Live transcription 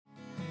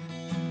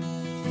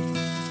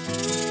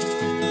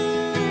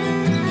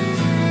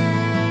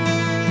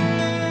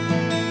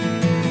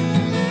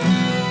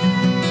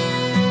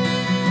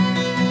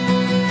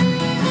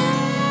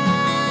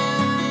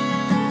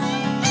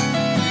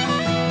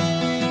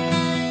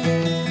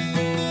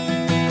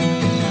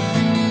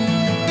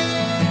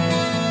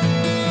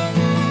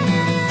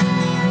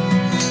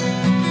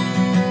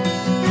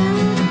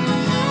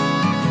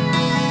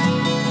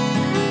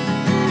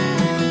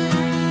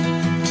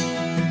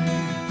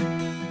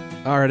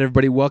All right,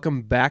 everybody,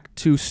 welcome back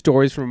to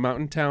Stories from a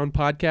Mountain Town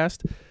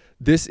podcast.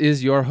 This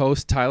is your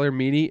host, Tyler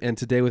Meany, and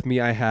today with me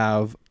I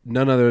have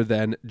none other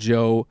than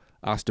Joe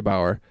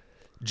Osterbauer.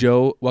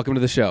 Joe, welcome to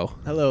the show.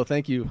 Hello,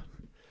 thank you.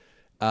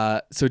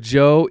 So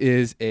Joe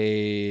is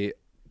when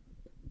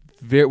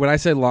I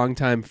say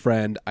longtime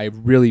friend, I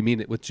really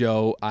mean it with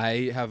Joe.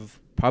 I've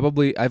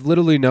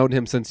literally known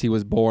him since he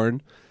was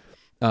born.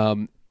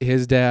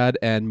 His dad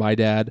and my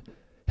dad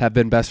have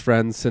been best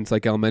friends since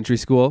like elementary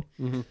school.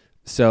 Mm-hmm.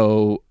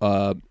 So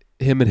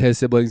him and his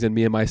siblings and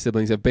me and my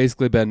siblings have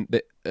basically been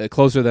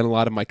closer than a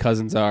lot of my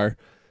cousins are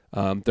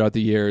throughout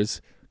the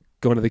years,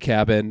 going to the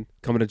cabin,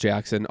 coming to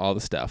Jackson, all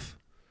the stuff.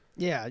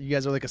 Yeah, you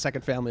guys are like a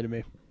second family to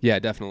me. Yeah,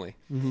 definitely.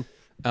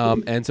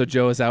 Mm-hmm. And so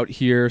Joe is out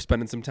here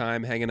spending some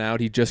time hanging out.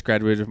 He just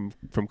graduated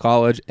from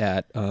college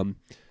at the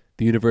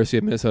University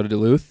of Minnesota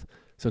Duluth.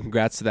 So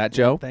congrats to that,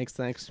 Joe.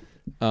 Thanks.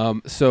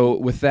 So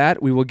with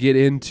that, we will get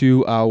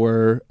into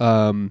our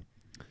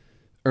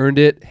Earned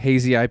It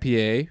Hazy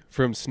IPA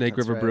from Snake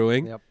River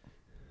Brewing.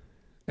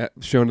 Yep.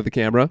 Shown to the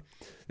camera.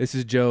 This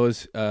is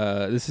Joe's.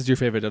 This is your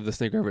favorite of the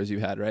Snake Rivers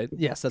you've had, right?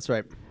 Yes, that's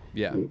right.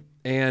 Yeah.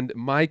 And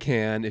my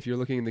can, if you're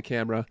looking in the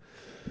camera,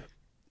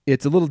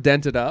 it's a little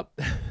dented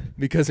up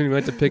because when we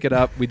went to pick it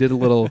up, we did a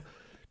little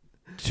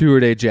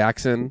tour day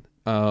Jackson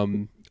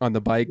on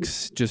the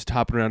bikes, just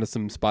hopping around to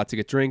some spots to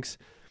get drinks,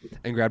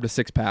 and grabbed a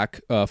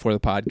 6-pack for the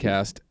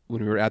podcast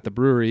when we were at the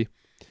brewery,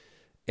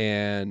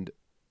 and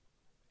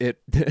a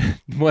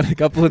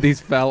couple of these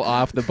fell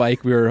off the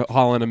bike. We were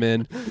hauling them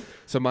in,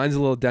 so mine's a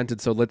little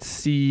dented. So let's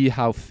see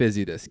how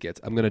fizzy this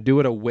gets. I'm gonna do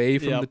it away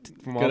from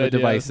from all the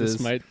devices.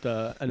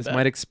 This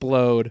might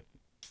explode.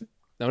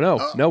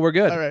 No, we're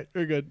good. All right,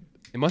 we're good.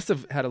 It must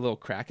have had a little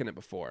crack in it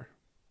before.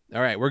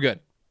 All right, we're good.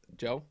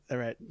 Joe? All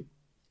right,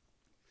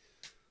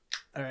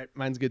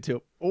 mine's good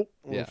too. Oh,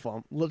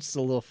 foam. Just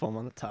a little foam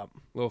on the top.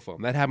 Little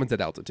foam. That happens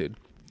at altitude.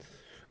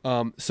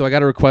 So I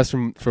got a request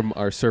from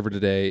our server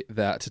today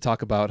to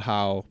talk about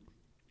how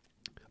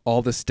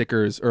all the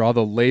stickers or all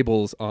the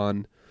labels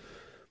on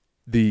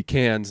the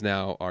cans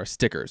now are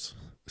stickers.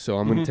 So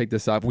I'm going to take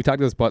this off. We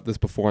talked about this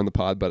before on the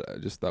pod, but I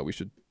just thought we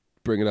should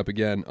bring it up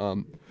again.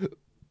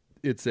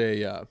 It's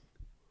a...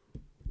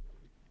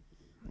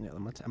 Yeah,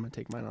 I'm gonna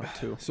take mine off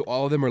too. So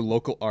all of them are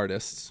local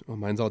artists. Oh,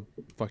 mine's all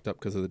fucked up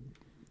because of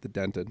the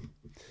dented.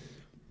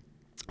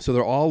 So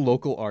they're all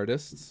local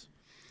artists.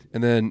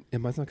 And then...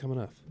 mine's not coming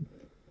off.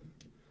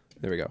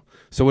 There we go.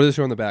 So what does it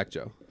show on the back,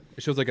 Joe?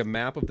 It shows like a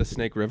map of the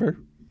Snake River.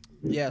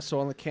 Yeah, so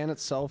on the can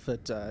itself,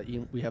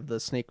 we have the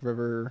Snake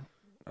River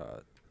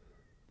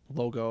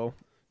logo.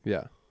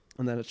 Yeah.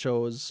 And then it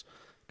shows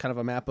kind of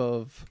a map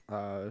of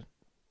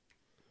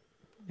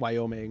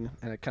Wyoming,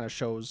 and it kind of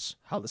shows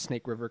how the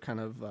Snake River kind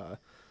of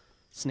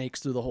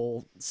snakes through the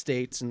whole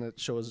state, and it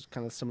shows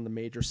kind of some of the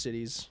major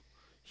cities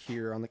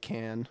here on the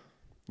can.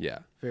 Yeah.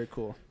 Very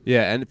cool.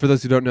 Yeah, and for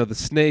those who don't know, the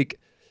Snake...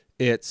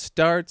 I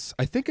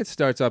think it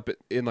starts up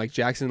in like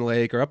Jackson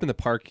Lake or up in the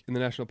park, in the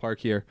national park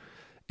here.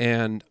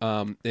 And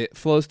it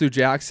flows through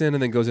Jackson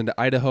and then goes into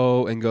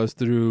Idaho and goes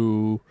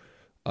through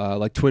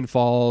like Twin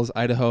Falls,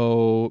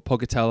 Idaho,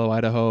 Pocatello,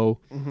 Idaho.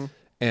 Mm-hmm.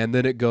 And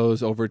then it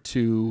goes over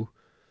to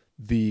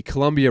the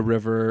Columbia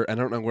River. I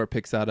don't know where it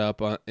picks that up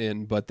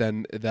but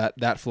then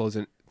that flows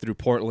in through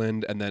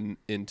Portland and then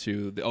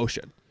into the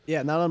ocean.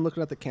 Yeah, now that I'm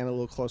looking at the can a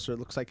little closer, it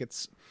looks like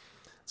it's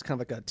kind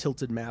of like a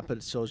tilted map, but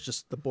it shows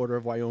just the border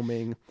of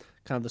Wyoming,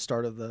 kind of the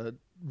start of the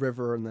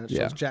river, and then it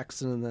shows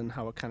Jackson, and then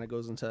how it kind of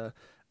goes into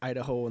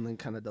Idaho, and then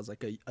kind of does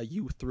like a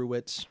U through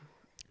it.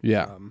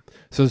 Yeah.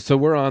 So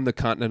we're on the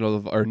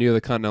continental or near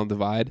the Continental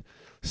Divide.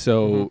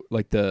 So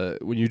like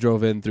when you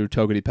drove in through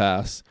Togety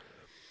Pass,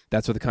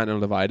 that's what the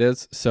Continental Divide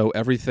is. So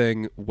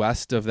everything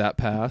west of that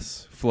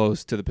pass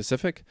flows to the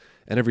Pacific,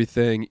 and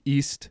everything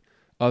east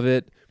of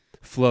it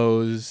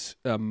flows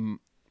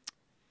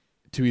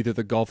to either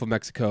the Gulf of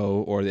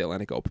Mexico or the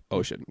Atlantic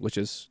Ocean, which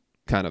is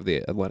kind of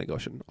the Atlantic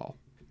Ocean all.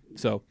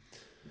 So,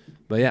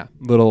 but yeah,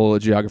 little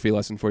geography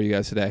lesson for you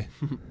guys today.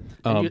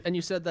 And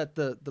you said that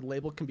the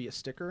label can be a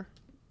sticker?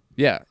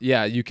 Yeah,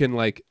 you can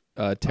like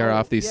tear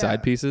off these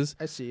side pieces.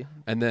 I see.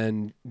 And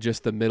then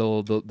just the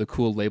middle, the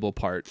cool label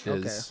part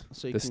is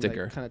so you the can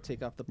sticker. Like, kind of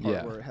take off the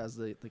part where it has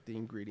the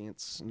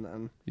ingredients, and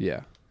then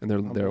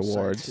and their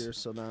awards. Here,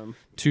 so then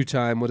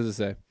 2-time, what does it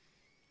say?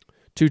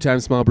 2-time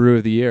Small Brew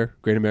of the Year,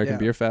 Great American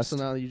Beer Fest. So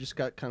now you just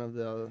got kind of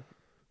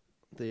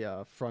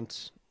the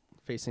front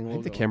facing logo.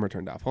 I think the camera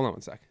turned off. Hold on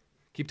one sec.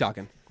 Keep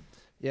talking.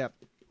 Yeah.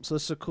 So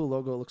this is a cool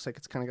logo. It looks like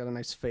it's kind of got a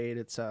nice fade.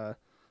 It's a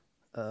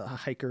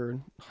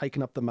hiker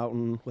hiking up the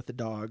mountain with a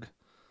dog.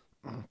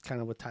 Kind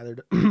of what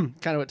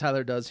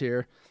Tyler does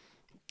here.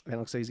 And it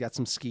looks like he's got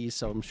some skis,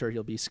 so I'm sure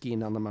he'll be skiing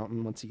down the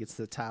mountain once he gets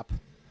to the top.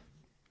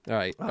 All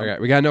right.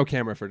 We got no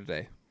camera for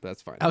today.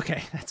 That's fine.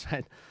 Okay, that's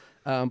fine.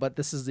 But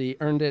this is the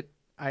Earned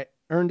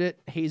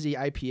It Hazy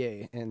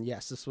IPA, and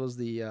yes, this was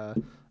the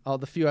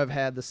few I've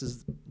had. This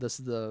is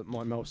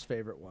my most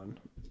favorite one.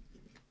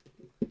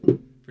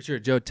 For sure,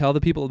 Joe. Tell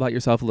the people about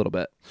yourself a little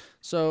bit.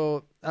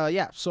 So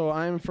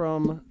I'm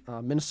from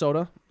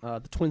Minnesota.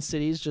 the Twin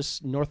Cities,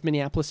 just North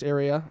Minneapolis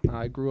area.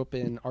 I grew up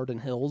in Arden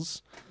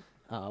Hills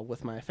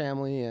with my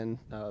family and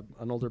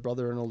an older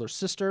brother and older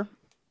sister.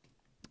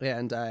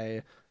 And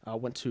I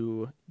went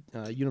to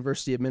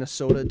University of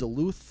Minnesota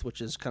Duluth,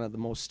 which is kind of the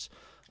most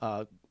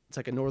it's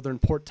like a northern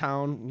port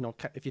town. You know,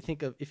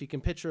 if you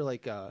can picture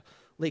like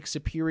Lake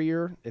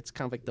Superior, it's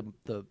kind of like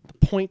the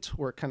point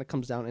where it kind of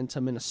comes down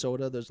into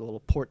Minnesota. There's a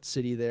little port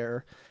city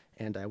there,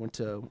 and I went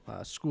to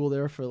school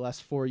there for the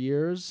last 4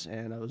 years,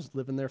 and I was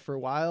living there for a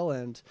while,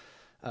 and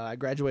I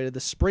graduated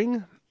this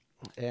spring,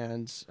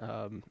 and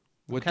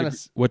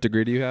what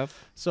degree do you have?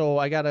 so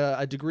I got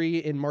a degree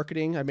in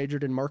marketing. I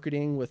majored in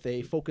marketing with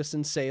a focus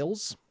in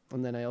sales,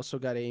 and then I also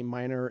got a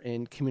minor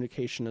in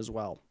communication as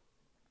well.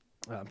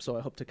 So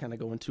I hope to kind of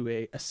go into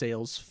a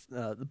sales,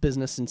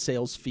 business and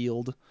sales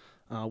field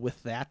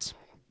with that.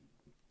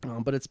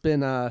 But it's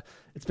been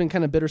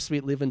kind of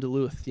bittersweet living in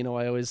Duluth. You know,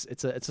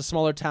 it's a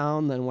smaller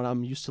town than what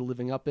I'm used to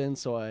living up in.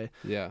 So I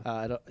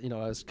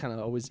was kind of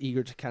always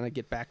eager to kind of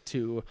get back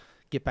to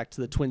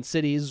the Twin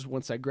Cities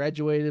once I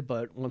graduated.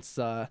 But once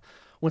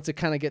it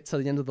kind of get to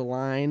the end of the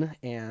line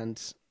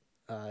and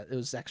it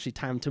was actually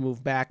time to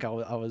move back, I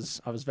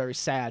was very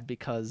sad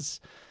because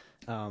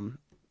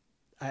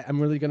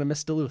I'm really gonna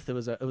miss Duluth. It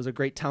was a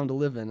great town to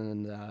live in,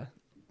 and I'm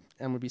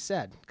gonna be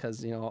sad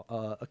because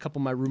a couple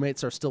of my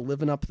roommates are still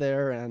living up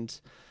there, and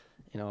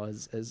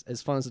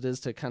as fun as it is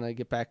to kind of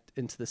get back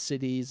into the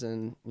cities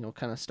and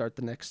kind of start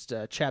the next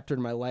chapter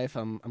in my life,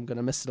 I'm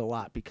gonna miss it a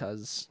lot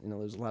because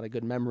there's a lot of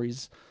good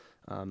memories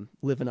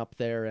living up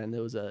there, and it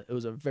was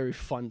a very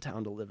fun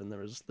town to live in. There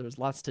was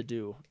lots to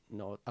do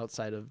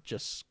outside of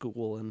just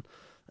school and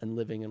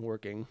living and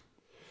working.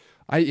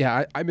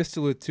 I missed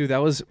Duluth too.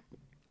 That's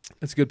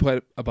a good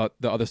point about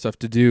the other stuff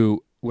to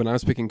do. When I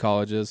was picking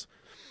colleges,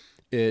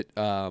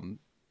 I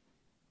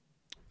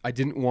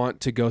didn't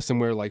want to go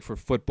somewhere like for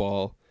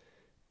football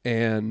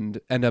and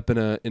end up in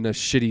a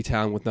shitty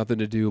town with nothing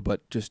to do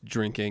but just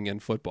drinking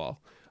and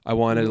football. I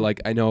wanted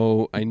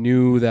I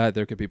knew that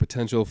there could be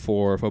potential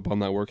for football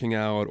not working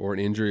out or an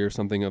injury or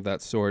something of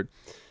that sort,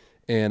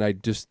 and I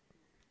just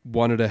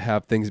wanted to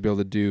have things to be able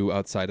to do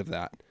outside of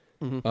that.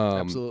 Mm-hmm.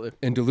 Absolutely.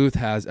 And Duluth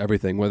has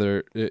everything.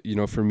 Whether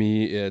for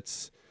me,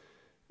 it's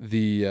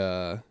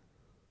the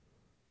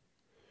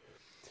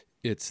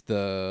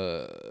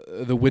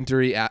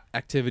wintry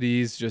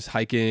activities, just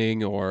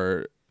hiking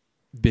or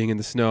being in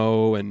the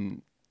snow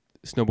and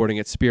snowboarding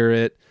at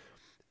Spirit,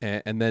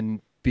 and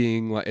then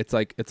being like it's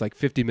like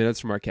 50 minutes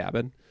from our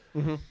cabin.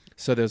 Mm-hmm.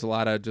 So there's a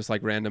lot of just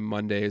like random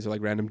Mondays or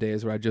like random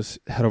days where I just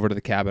head over to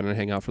the cabin and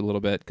hang out for a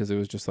little bit because it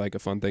was just like a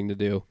fun thing to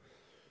do.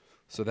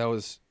 So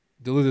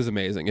Duluth is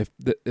amazing.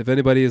 If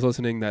anybody is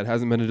listening that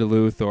hasn't been to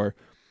Duluth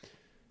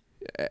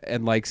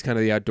and likes kind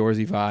of the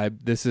outdoorsy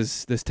vibe,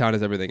 this town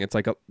is everything. It's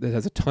like it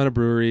has a ton of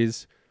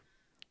breweries,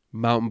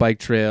 mountain bike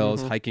trails,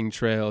 mm-hmm. hiking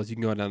trails. You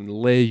can go down to the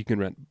lake. You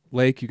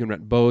can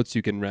rent boats.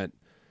 You can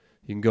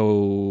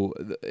go.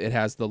 It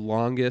has the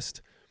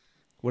longest.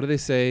 What do they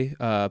say?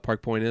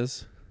 Park Point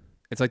is.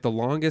 It's like the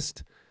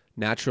longest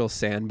natural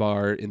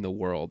sandbar in the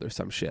world, or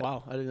some shit.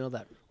 Wow, I didn't know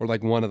that. Or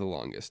like one of the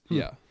longest.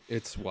 Yeah,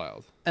 it's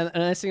wild. And the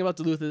nice thing about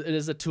Duluth, it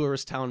is a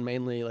tourist town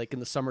mainly. Like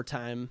in the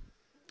summertime,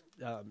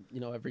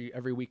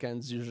 every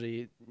weekend's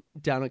usually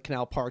down at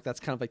Canal Park. That's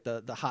kind of like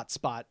the hot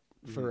spot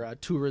for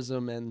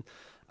tourism, and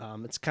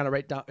it's kind of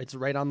right down. It's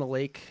right on the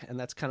lake, and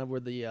that's kind of where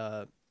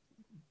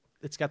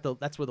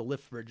that's where the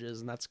lift bridge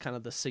is, and that's kind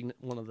of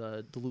one of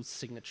the Duluth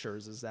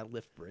signatures is that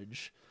lift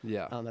bridge.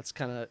 Yeah. That's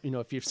kind of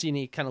if you've seen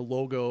any kind of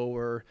logo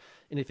or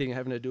anything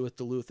having to do with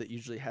Duluth, it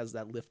usually has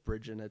that lift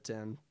bridge in it,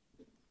 and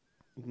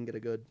you can get a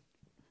good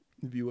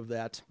view of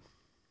that.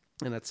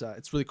 And it's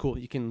really cool.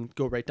 You can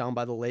go right down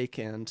by the lake,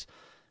 and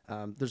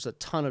there's a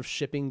ton of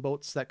shipping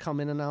boats that come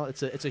in and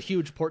out. It's a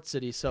huge port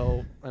city,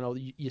 so I know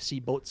you see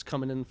boats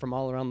coming in from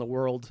all around the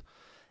world,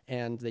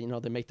 and they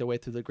make their way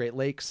through the Great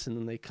Lakes, and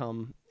then they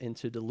come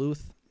into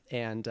Duluth,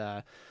 and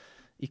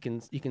you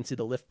can see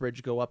the lift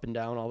bridge go up and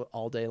down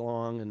all day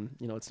long, and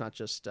it's not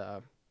just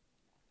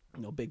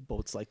big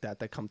boats like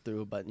that come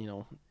through, but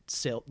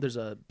there's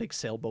a big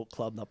sailboat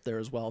club up there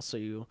as well. So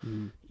you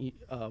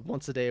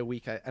once a day a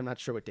week, I'm not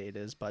sure what day it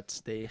is,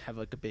 but they have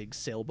like a big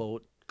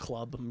sailboat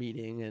club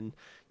meeting, and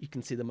you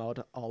can see them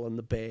out all in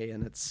the bay,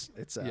 and it's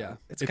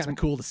kind of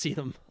cool to see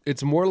them.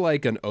 It's more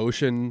like an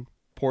ocean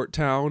port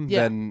town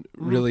than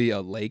really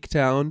a lake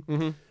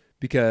town,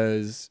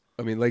 because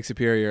I mean Lake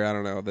Superior, I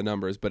don't know the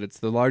numbers, but it's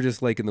the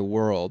largest lake in the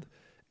world,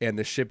 and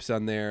the ships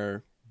on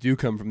there do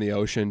come from the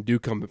ocean, do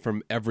come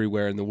from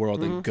everywhere in the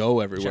world, and go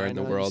everywhere in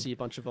the world. You see a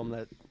bunch of them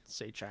that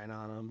say China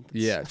on them.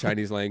 Yeah,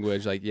 Chinese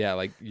language, like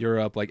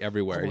Europe, like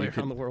everywhere. All the way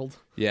around the world.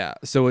 Yeah,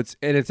 so it's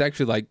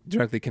actually like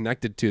directly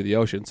connected to the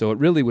ocean, so it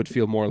really would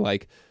feel more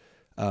like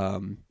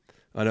an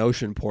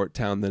ocean port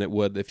town than it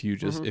would if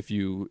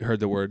you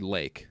heard the word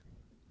lake.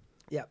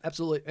 Yeah,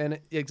 absolutely, and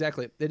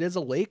exactly, it is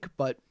a lake,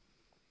 but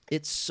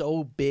it's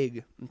so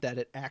big that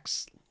it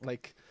acts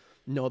like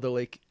no other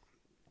lake.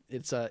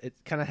 It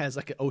kind of has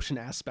like an ocean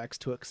aspects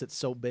to it because it's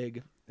so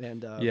big.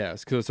 And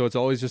Yes, so it's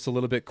always just a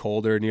little bit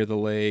colder near the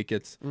lake.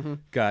 It's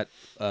got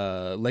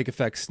lake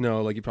effect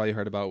snow, like you probably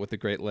heard about with the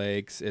Great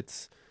Lakes.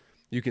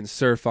 You can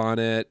surf on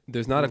it.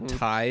 There's not a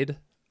tide.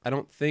 I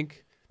don't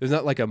think there's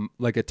not like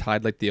a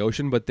tide like the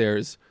ocean, but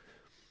there's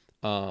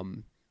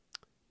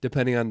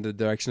depending on the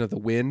direction of the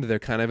wind, there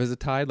kind of is a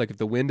tide. Like if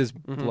the wind is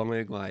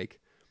blowing like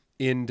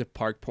into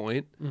Park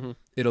Point,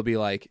 it'll be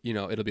like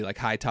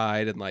high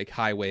tide and like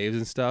high waves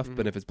and stuff.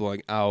 But if it's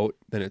blowing out,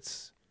 then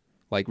it's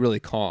like really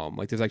calm.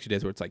 Like there's actually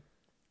days where it's like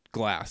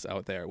glass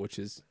out there, which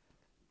is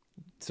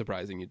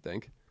surprising, you'd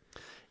think.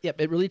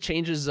 Yep, it really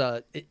changes.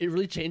 It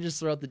really changes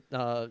throughout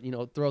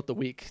the throughout the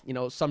week.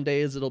 Some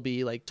days it'll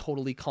be like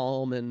totally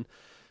calm, and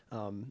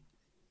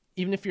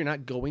even if you're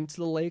not going to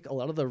the lake, a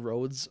lot of the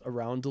roads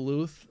around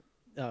Duluth,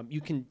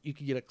 you can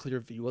get a clear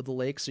view of the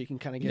lake, so you can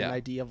kind of get an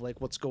idea of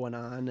like what's going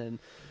on. And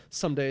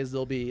some days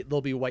there'll be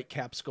white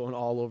caps going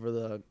all over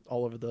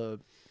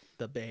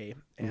the bay,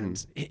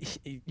 and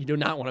you do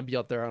not want to be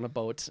out there on a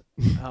boat.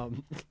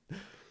 You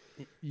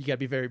gotta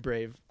be very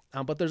brave.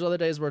 But there's other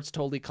days where it's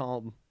totally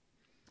calm.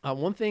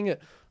 One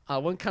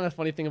kind of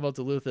funny thing about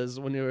Duluth is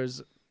when I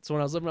was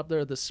living up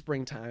there this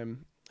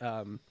springtime,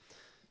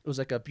 it was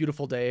like a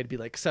beautiful day. It'd be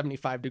like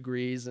 75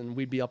 degrees, and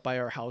we'd be up by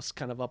our house,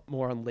 kind of up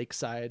more on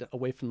lakeside,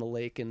 away from the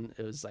lake. And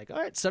it was like, all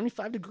right,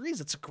 75 degrees.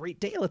 It's a great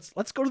day.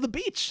 Let's go to the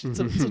beach.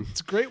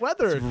 It's great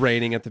weather. It's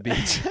raining at the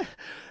beach.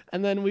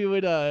 And then we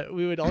would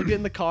all get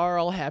in the car,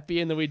 all happy,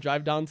 and then we'd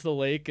drive down to the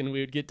lake, and we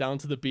would get down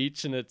to the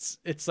beach, and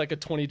it's like a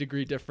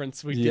 20-degree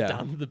difference. We'd get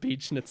down to the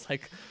beach, and it's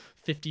like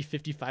 50,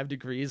 55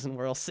 degrees, and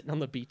we're all sitting on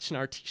the beach in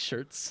our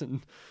t-shirts,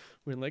 and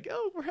we're like,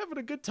 oh, we're having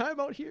a good time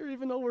out here,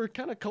 even though we're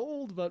kind of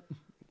cold. But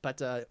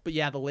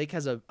yeah, the lake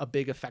has a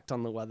big effect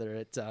on the weather.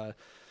 It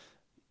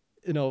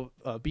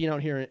being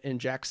out here in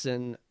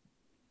Jackson,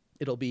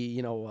 it'll be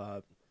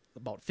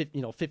about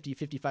 50,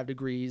 55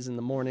 degrees in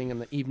the morning and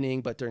the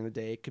evening, but during the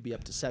day it could be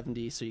up to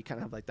 70. So you kind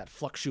of have like that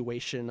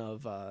fluctuation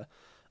of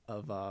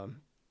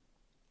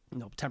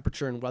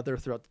temperature and weather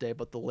throughout the day.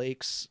 But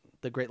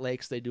the Great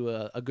Lakes, they do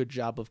a good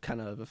job of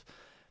kind of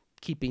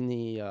keeping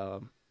the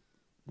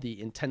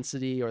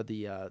intensity or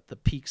the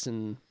peaks,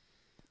 and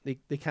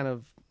they kind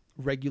of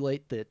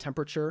regulate the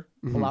temperature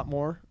a lot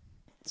more.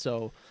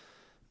 So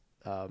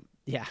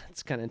yeah,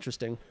 it's kind of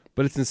interesting.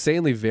 But it's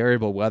insanely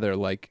variable weather.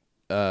 Like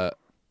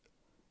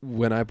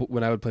when I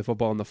would play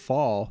football in the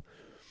fall,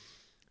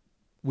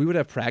 we would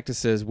have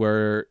practices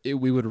where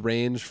we would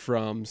range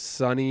from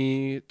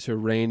sunny to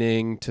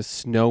raining to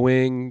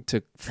snowing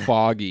to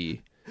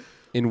foggy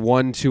in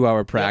 1-2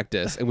 hour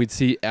practice. And we'd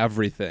see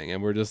everything,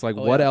 and we're just like,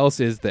 what else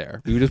is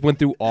there? We just went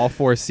through all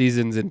 4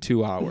 seasons in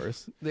 2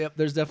 hours. Yep,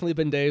 there's definitely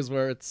been days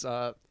where it's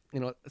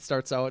it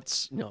starts out,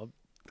 it's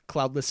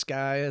cloudless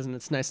skies, and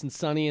it's nice and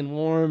sunny and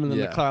warm, and then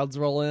the clouds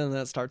roll in, and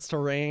then it starts to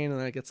rain, and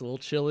then it gets a little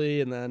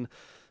chilly, and then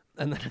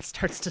it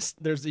starts to,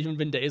 there's even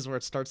been days where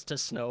it starts to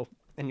snow,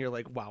 and you're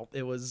like, wow,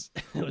 it was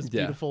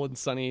beautiful and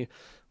sunny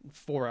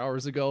 4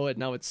 hours ago, and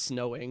now it's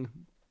snowing.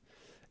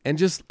 And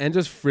just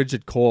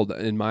frigid cold.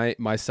 In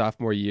my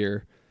sophomore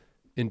year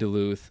in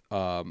Duluth,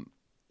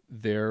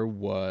 there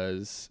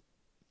was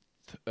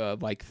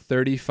like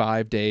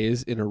 35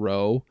 days in a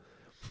row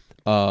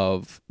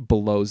of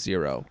below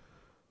zero.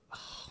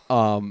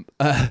 And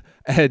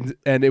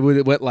it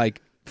went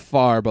like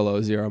far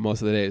below zero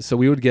most of the days. So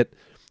we would get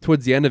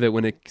towards the end of it,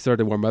 when it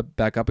started to warm up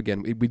back up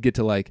again, we'd get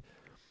to like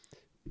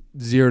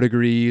 0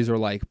 degrees or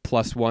like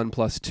 +1,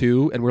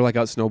 +2, and we're like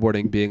out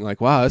snowboarding being like,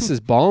 wow, this is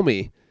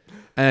balmy.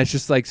 And it's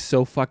just like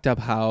so fucked up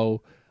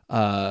how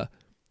the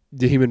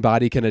human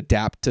body can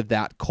adapt to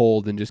that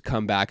cold and just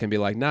come back and be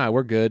like, nah,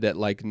 we're good at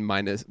like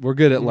we're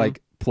good at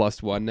like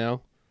 +1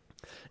 now.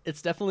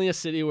 It's definitely a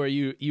city where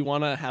you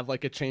want to have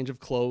like a change of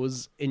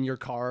clothes in your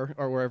car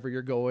or wherever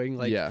you're going.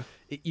 Like,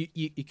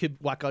 you could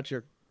walk out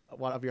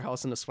of your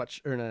house in a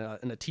sweatshirt or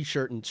in a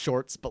t-shirt and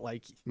shorts, but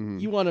like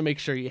you want to make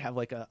sure you have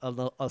like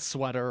a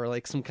sweater or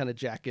like some kind of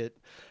jacket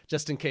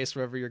just in case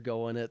wherever you're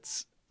going,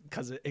 it's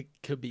because it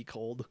could be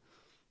cold.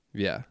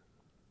 Yeah.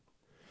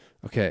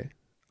 Okay.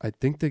 I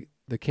think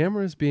the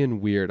camera is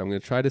being weird. I'm going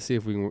to try to see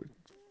if we can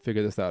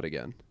figure this out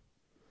again.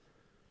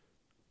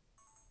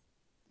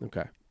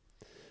 Okay.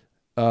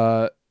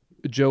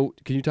 Joe,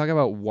 can you talk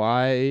about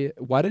why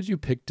did you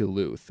pick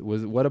Duluth?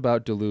 What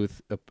about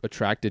Duluth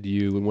attracted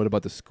you, and what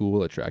about the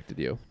school attracted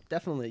you?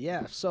 Definitely.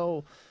 Yeah.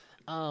 So,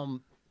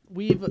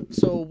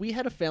 we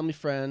had a family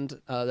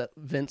friend, that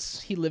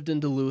Vince, he lived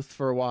in Duluth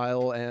for a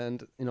while.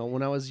 And,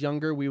 when I was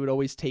younger, we would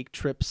always take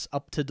trips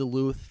up to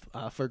Duluth,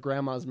 for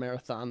Grandma's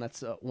Marathon.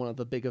 That's one of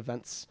the big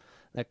events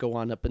that go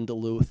on up in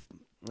Duluth.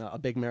 A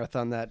big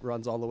marathon that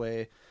runs all the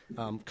way,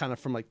 kind of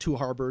from like Two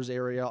Harbors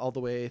area all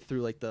the way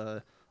through like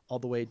all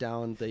the way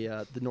down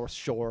the North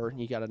Shore.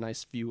 You got a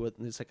nice view.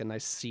 It's like a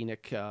nice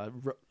scenic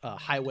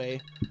highway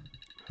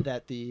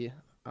that the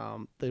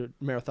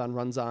marathon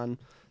runs on.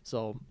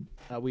 So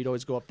we'd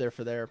always go up there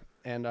for there.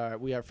 And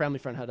our family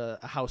friend had a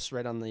house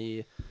right on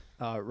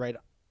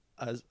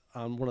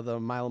on one of the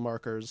mile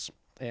markers,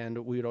 and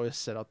we'd always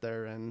sit out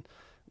there. And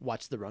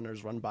watch the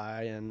runners run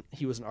by. And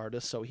he was an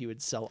artist, so he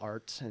would sell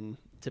art and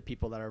to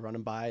people that are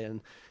running by,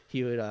 and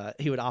he would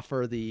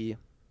offer the.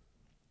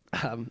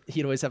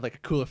 He'd always have like a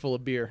cooler full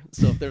of beer.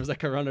 So if there was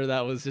like a runner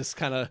that was just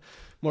kind of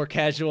more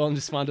casual and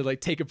just wanted to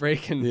like take a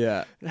break and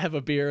have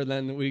a beer,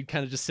 then we'd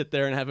kind of just sit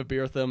there and have a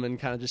beer with them and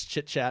kind of just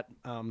chit chat.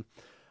 But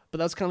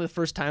that was kind of the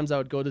first times I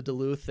would go to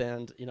Duluth,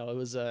 and you know, it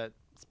was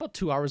it's about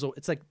 2 hours.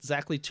 It's like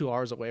exactly 2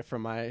 hours away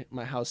from my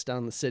house down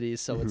in the city.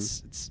 So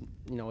it's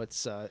you know,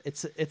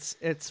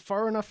 it's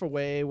far enough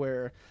away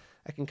where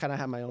I can kind of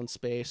have my own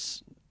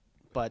space,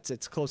 but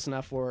it's close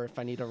enough where if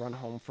I need to run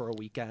home for a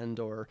weekend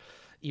or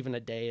even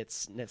a day,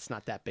 it's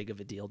not that big of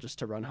a deal just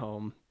to run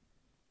home.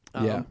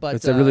 But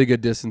it's a really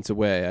good distance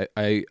away.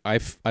 I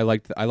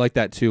liked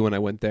that too when I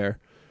went there.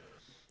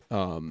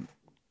 The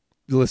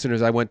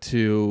listeners, I went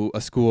to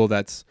a school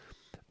that's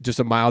just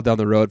a mile down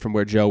the road from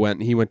where Joe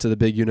went. He went to the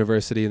big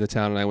university in the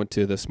town, and I went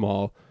to the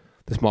small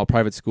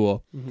private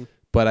school. Mm-hmm.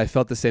 But I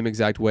felt the same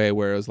exact way,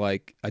 where it was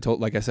like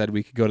I said,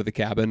 we could go to the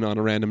cabin on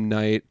a random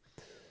night,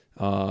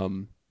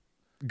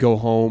 go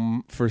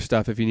home for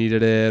stuff if you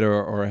needed it,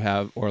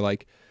 or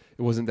like.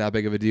 It wasn't that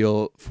big of a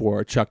deal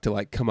for Chuck to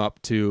like come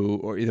up to,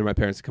 or either my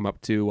parents to come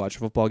up to watch a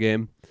football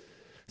game.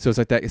 So it's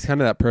like that. It's kind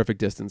of that perfect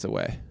distance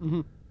away.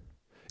 Mm-hmm.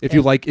 If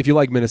you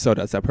like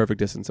Minnesota, it's that perfect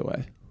distance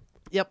away.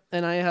 Yep.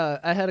 And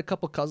I had a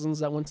couple cousins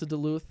that went to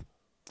Duluth,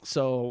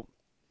 so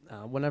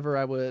whenever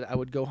I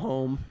would go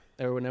home,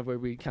 or whenever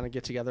we kind of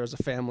get together as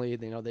a family,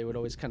 you know, they would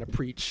always kind of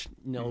preach,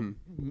 you know,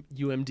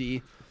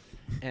 UMD,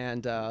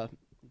 and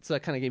so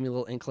that kind of gave me a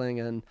little inkling.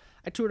 And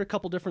I toured a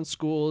couple different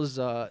schools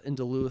in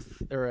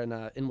Duluth, or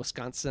in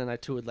Wisconsin. I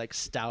toured like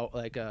Stout,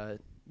 like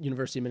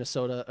University of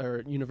Minnesota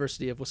or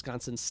University of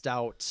Wisconsin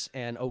Stout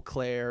and Eau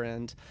Claire,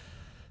 and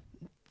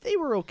they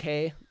were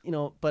okay, you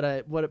know.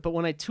 But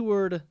when I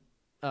toured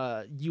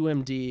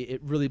UMD,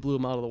 it really blew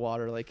them out of the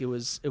water. Like it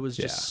was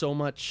just so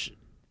much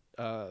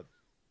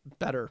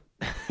better,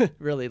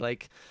 really.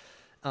 Like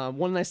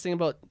one nice thing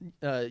about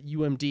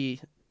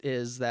UMD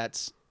is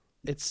that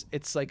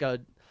it's like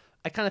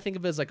I kind of think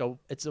of it as like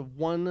it's a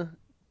one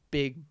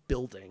big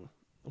building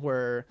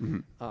where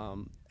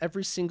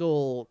every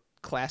single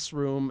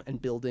classroom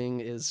and building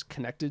is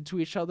connected to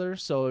each other.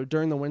 So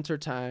during the winter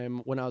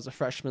time, when I was a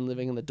freshman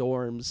living in the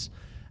dorms,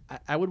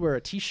 I would wear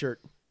a t-shirt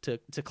to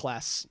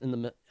class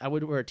I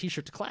would wear a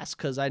t-shirt to class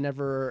because I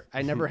never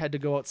had to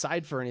go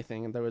outside for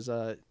anything. And there was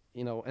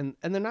and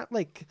they're not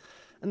like,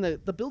 and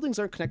the buildings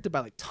aren't connected by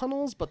like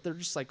tunnels, but they're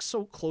just like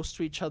so close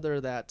to each other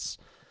that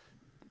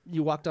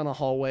you walk down a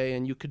hallway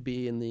and you could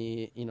be in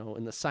the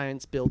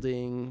science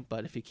building,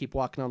 but if you keep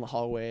walking down the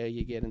hallway,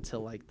 you get into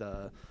like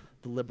the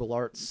liberal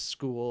arts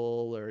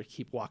school, or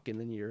keep walking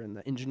and you're in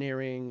the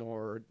engineering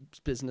or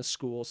business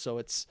school. So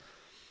it's,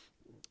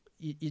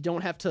 you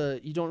don't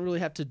really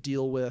have to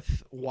deal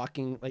with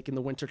walking like in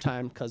the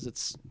wintertime, because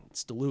it's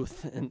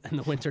Duluth in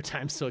the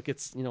wintertime. So it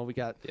gets, we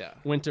got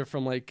winter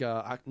from like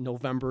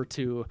November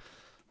to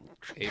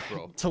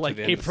April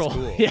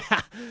April.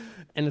 Yeah.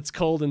 And it's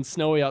cold and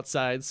snowy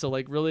outside. So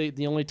like really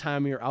the only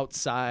time you're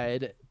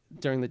outside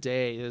during the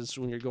day is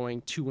when you're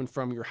going to and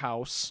from your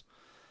house.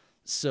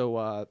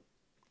 So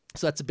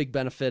that's a big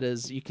benefit,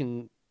 is you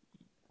can,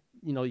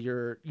 you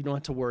don't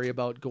have to worry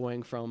about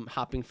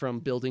hopping from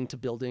building to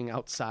building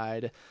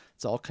outside.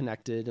 It's all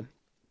connected.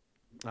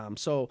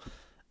 So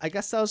I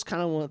guess that was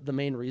kind of the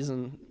main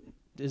reason,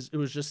 is it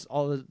was just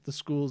all the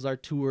schools I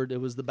toured.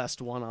 It was the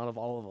best one out of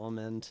all of them.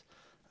 And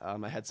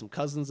I had some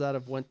cousins that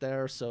have went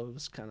there, so it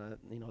was kind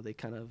of, they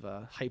kind of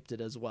hyped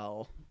it as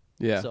well.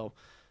 Yeah. So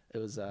it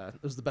was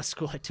the best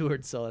school I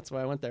toured, so that's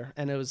why I went there,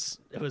 and it was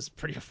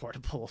pretty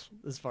affordable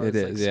as far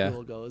as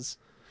school goes.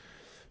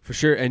 For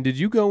sure. And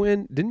didn't you go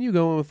in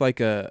with like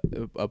a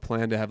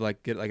plan to have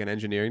get like an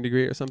engineering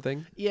degree or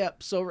something? Yeah.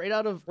 So right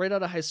out of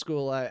high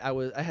school,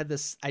 I had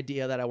this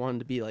idea that I wanted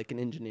to be like an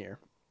engineer,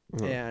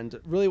 and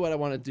really what I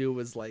wanted to do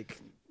was like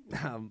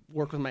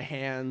work with my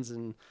hands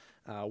and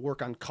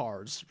work on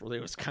cars.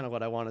 Really was kind of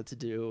what I wanted to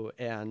do.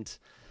 And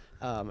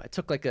I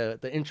took like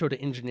the intro to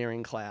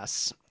engineering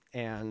class,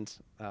 and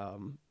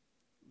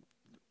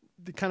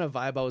the kind of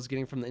vibe I was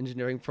getting from the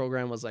engineering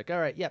program was like, all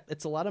right,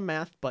 it's a lot of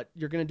math, but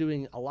you're going to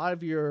doing a lot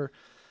of your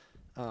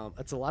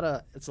it's a lot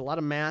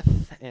of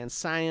math and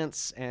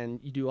science,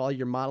 and you do all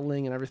your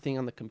modeling and everything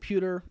on the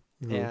computer.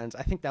 And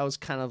I think that was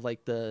kind of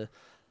like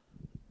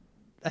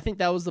I think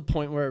that was the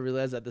point where I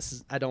realized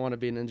that I don't want to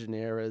be an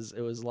engineer.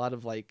 It was a lot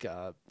of like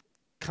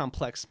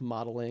complex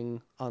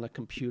modeling on a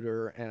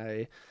computer,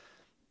 and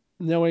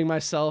knowing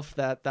myself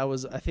I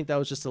think that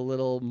was just a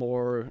little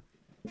more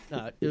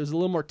it was a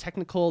little more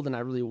technical than I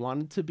really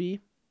wanted to be.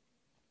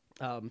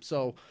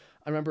 So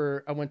I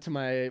remember I went to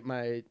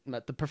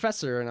the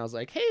professor, and I was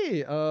like,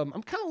 hey, I'm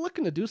kind of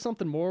looking to do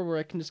something more where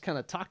I can just kind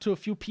of talk to a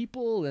few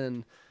people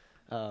and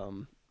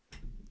kind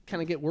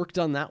of get work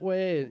done that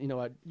way.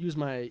 I'd use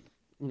my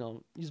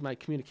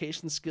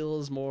communication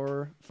skills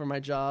more for my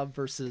job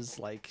versus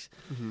like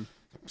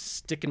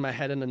sticking my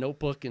head in a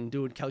notebook and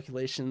doing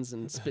calculations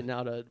and spitting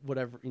out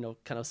whatever,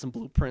 kind of some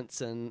blueprints.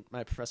 And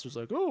my professor was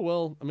like, oh,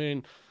 well, I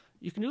mean,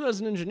 you can do that as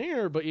an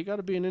engineer, but you got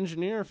to be an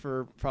engineer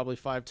for probably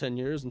 5-10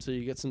 years until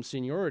you get some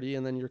seniority,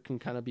 and then you can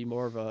kind of be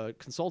more of a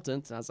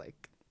consultant. And I was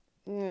like,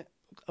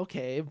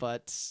 okay,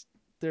 but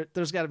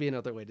there's got to be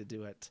another way to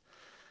do it.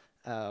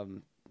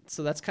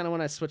 So that's kind of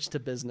when I switched to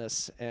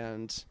business.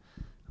 And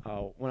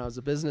when I was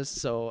a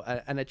business,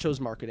 I chose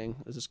marketing.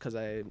 It was just because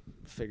I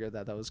figured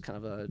that was kind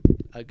of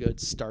a good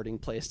starting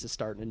place to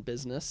start in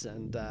business,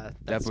 and that's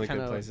definitely a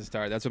good place to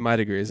start. That's what my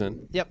degree is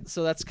in. Yep.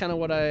 So that's kind of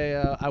what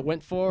I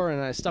went for,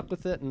 and I stuck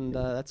with it, and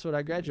that's what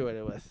I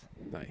graduated with.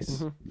 Nice.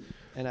 Mm-hmm.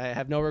 And I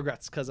have no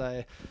regrets because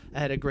I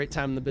had a great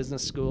time in the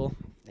business school,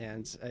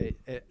 and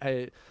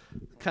I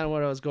kind of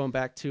what I was going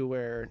back to,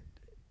 where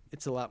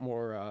it's a lot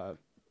more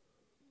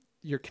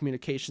your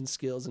communication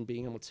skills and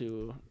being able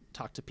to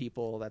talk to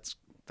people. That's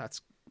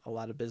a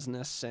lot of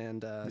business,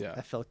 and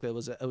I felt like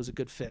it was a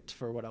good fit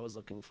for what I was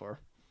looking for.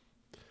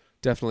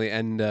 Definitely,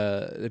 and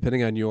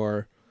depending on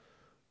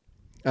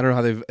I don't know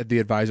how the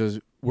advisors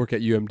work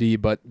at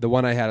UMD, but the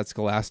one I had at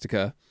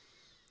Scholastica,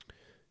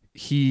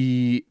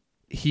 he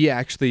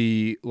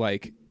actually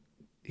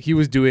he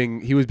was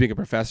being a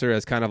professor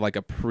as kind of like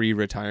a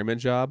pre-retirement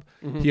job.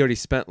 Mm-hmm. He already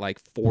spent like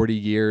 40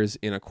 years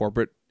in the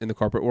corporate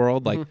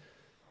world,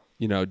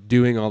 mm-hmm.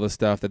 Doing all the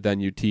stuff that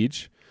then you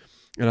teach.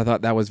 And I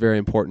thought that was very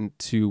important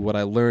to what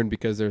I learned,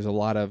 because there's a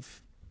lot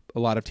of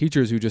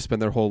teachers who just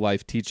spend their whole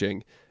life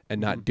teaching and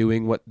not mm-hmm.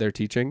 doing what they're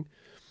teaching.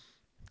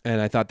 And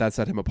I thought that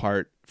set him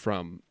apart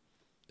from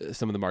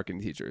some of the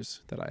marketing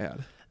teachers that I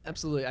had.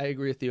 Absolutely. I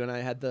agree with you. And I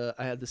had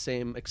the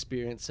same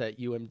experience at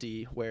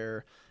UMD,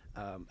 where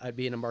I'd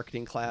be in a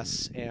marketing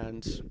class,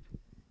 and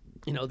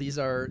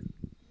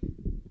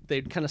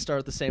they'd kind of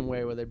start the same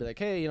way, where they'd be like,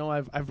 hey,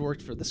 I've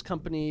worked for this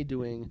company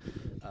doing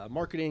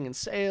marketing and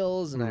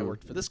sales, and mm-hmm. I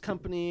worked for this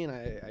company, and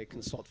I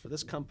consult for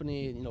this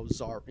company,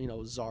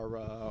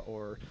 Zara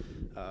or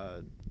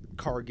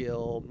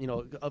Cargill,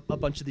 a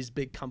bunch of these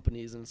big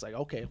companies. And it's like,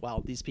 okay,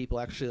 wow, these people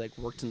actually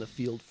worked in the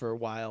field for a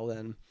while,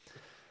 and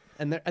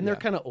they're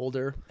kind of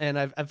older, and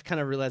I've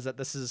kind of realized that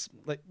this is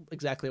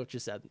exactly what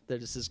you said.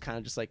 This is kind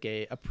of just like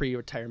a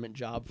pre-retirement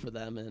job for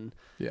them, and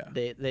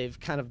they've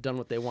kind of done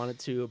what they wanted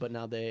to, but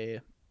now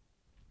they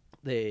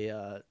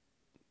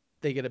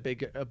get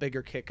a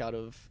bigger kick out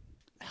of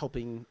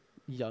helping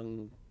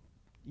young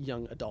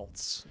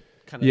adults.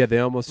 They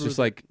almost just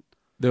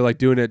they're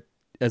doing it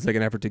as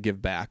an effort to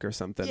give back or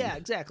something. Yeah,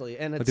 exactly.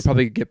 And they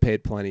probably get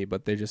paid plenty,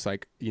 but they just I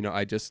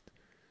just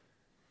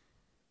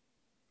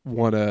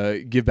want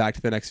to give back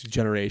to the next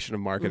generation of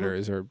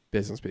marketers mm-hmm. or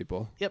business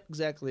people. Yep,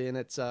 exactly. And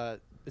it's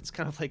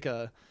kind of like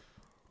an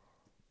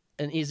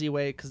easy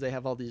way, because they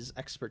have all these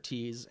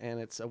expertise, and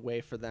it's a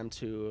way for them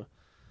to,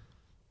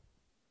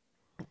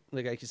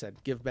 like you said,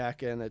 give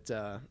back, and it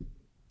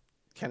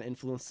kind of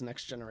influence the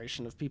next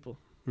generation of people.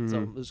 Mm-hmm.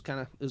 So it was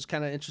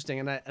kind of interesting,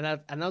 and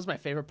that was my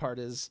favorite part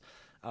is,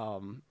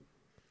 and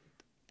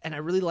I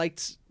really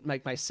liked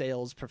my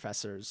sales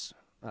professors.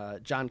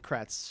 John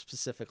Kratz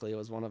specifically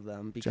was one of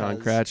them. John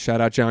Kratz, shout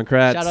out John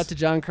Kratz. Shout out to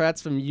John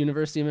Kratz from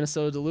University of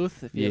Minnesota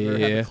Duluth. If you ever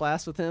have a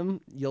class with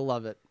him, you'll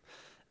love it.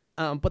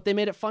 But they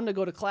made it fun to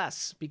go to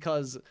class,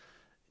 because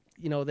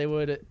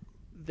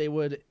they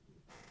would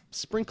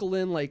sprinkle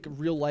in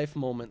real life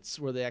moments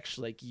where they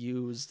actually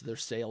used their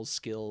sales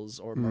skills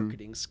or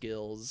marketing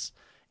skills,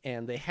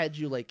 and they had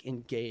you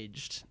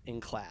engaged in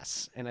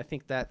class. And I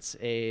think that's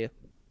an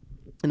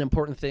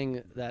important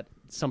thing that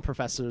some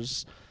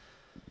professors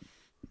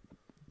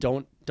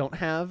don't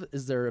have,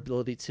 is their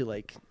ability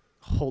to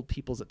hold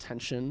people's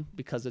attention,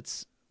 because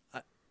it's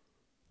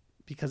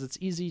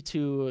easy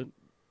to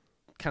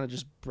kind of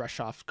just brush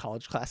off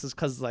college classes,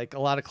 because a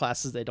lot of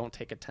classes they don't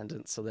take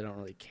attendance, so they don't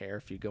really care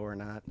if you go or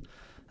not.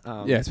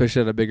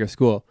 Especially at a bigger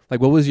school.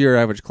 What was your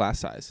average class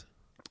size?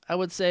 I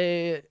would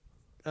say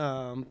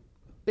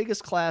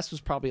biggest class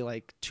was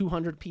probably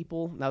 200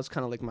 people. That was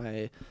kind of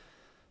my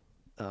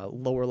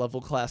lower level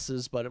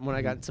classes, but when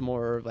I got into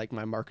more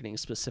my marketing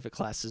specific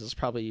classes, it's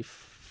probably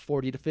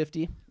 40 to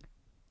 50.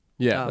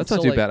 Yeah, that's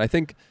not too bad. I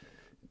think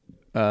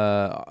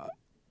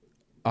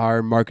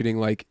our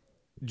marketing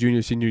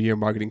junior senior year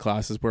marketing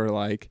classes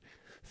were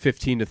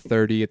 15 to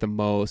 30 at the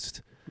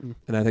most.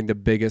 And I think the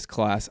biggest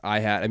class I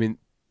had,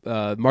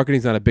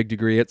 marketing's not a big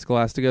degree at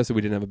Scholastica, so we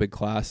didn't have a big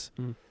class.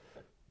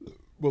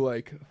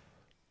 Well,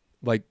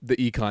 the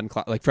econ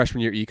class,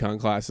 freshman year econ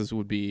classes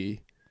would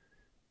be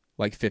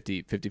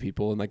 50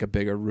 people in a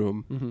bigger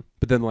room. Mm-hmm.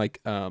 But then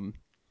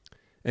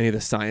any of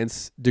the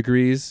science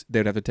degrees,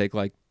 they'd have to take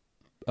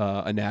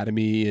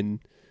anatomy and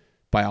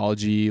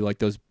biology,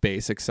 those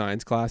basic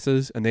science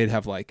classes, and they'd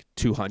have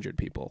 200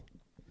 people.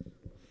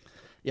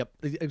 Yep,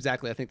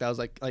 exactly. I think that was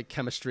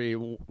chemistry,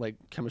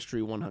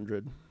 chemistry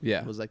 100.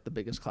 Yeah, was the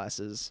biggest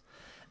classes.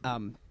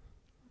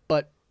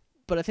 But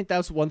I think that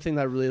was one thing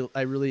that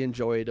I really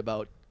enjoyed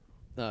about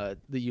the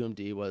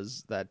UMD,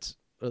 was that,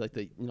 or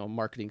the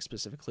marketing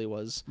specifically,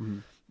 was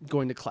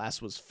going to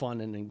class was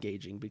fun and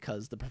engaging,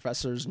 because the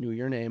professors knew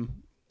your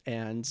name,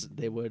 and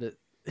they would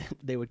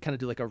they would kind of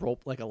do like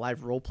a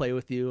live role play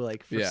with you,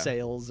 like for Yeah.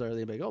 sales, or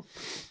they'd be like, oh,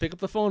 pick up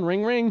the phone,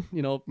 ring, ring,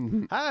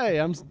 Mhm. hi,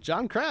 I'm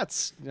John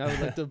Kratz. I would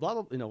like to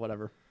blah, blah,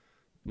 whatever.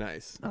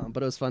 Nice.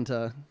 But it was fun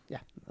to,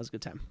 that was a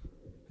good time.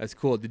 That's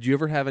cool. Did you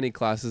ever have any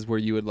classes where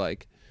you would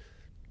like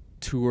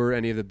tour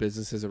any of the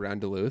businesses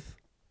around Duluth?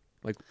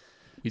 Like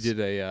we did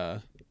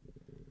a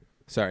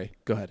sorry,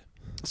 go ahead.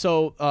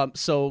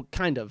 So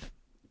kind of.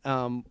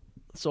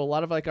 So a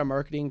lot of like our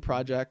marketing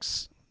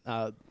projects,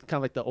 kind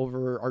of like the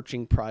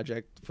overarching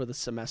project for the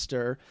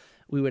semester,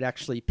 we would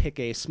actually pick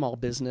a small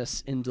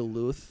business in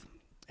Duluth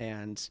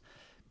and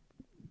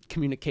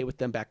communicate with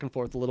them back and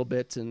forth a little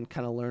bit and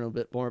kind of learn a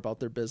bit more about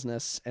their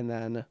business. And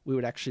then we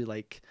would actually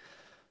like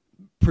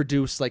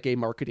produce like a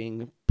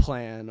marketing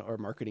plan or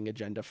marketing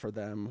agenda for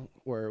them,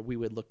 where we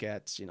would look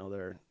at,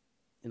 their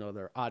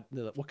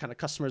what kind of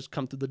customers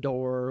come through the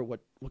door,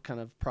 what kind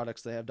of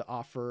products they have to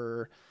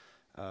offer.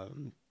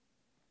 And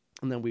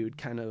then we would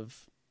kind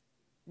of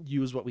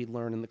use what we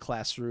learn in the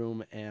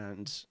classroom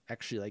and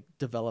actually like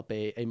develop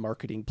a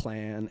marketing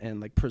plan and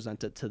like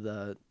present it to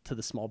the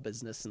small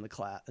business in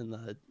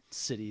the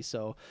city.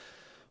 So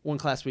one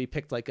class we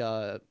picked like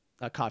a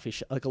coffee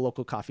shop, like a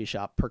local coffee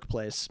shop, Perk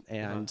Place,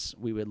 and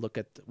we would look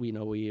at,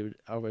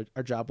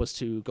 our job was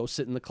to go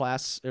sit in the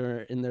class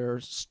or in their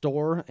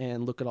store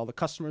and look at all the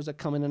customers that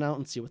come in and out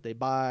and see what they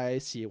buy,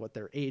 see what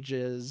their age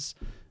is,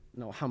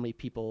 how many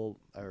people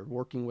are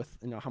working with,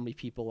 how many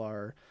people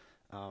are,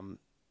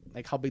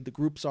 like how big the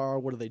groups are,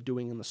 what are they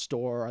doing in the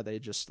store? Are they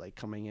just like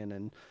coming in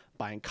and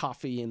buying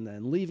coffee and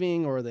then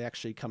leaving, or are they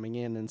actually coming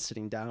in and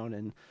sitting down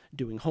and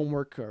doing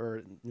homework,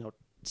 or,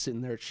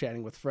 sitting there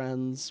chatting with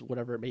friends,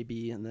 whatever it may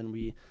be. And then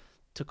we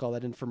took all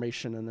that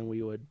information and then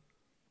we would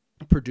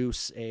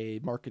produce a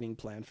marketing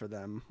plan for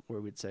them,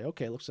 where we'd say,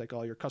 okay, looks like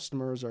all your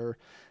customers are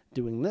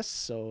doing this,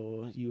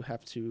 so you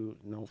have to,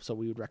 so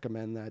we would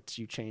recommend that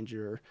you change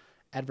your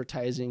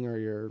advertising or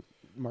your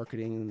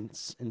marketing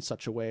in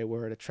such a way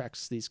where it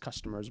attracts these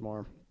customers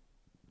more.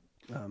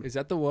 Is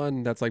that the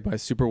one that's like by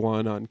Super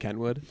One on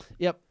Kentwood?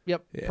 Yep. Yeah.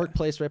 Perk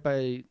Place, right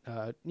by,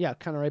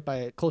 kind of right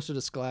by, closer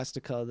to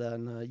Scholastica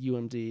than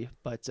UMD,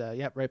 but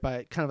right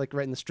by, kind of like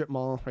right in the strip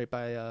mall, right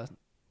by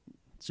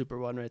Super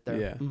One, right there.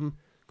 Yeah. Mm-hmm.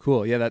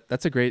 Cool. Yeah,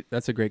 that's a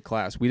great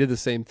class. We did the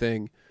same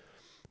thing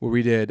where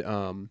we did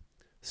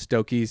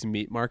Stokey's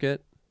Meat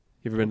Market.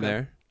 You ever been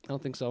there? I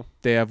don't think so.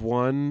 They have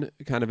one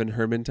kind of in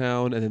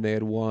Hermantown, and then they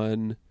had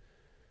one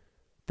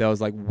that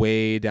was like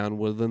way down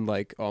Woodland,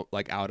 like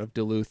out of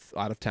Duluth,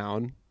 out of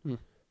town.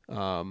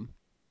 But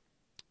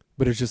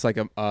it's just like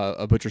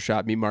a butcher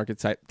shop, meat market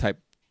type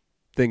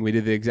thing. We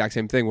did the exact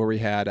same thing where we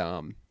had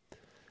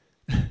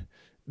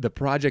the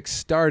project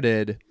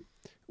started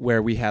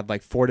where we had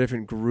like 4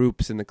 different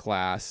groups in the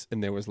class,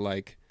 and there was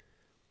like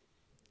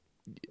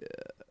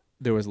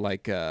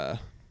a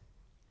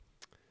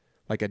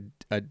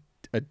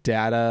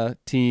data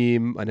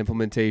team, an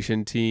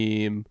implementation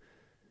team,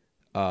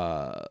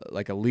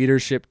 like a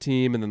leadership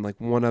team, and then like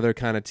one other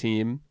kind of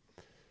team,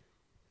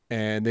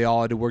 and they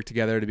all had to work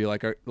together to be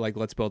like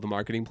let's build a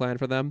marketing plan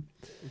for them.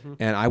 Mm-hmm.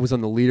 And I was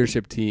on the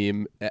leadership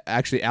team.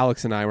 Actually,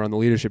 Alex and I were on the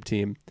leadership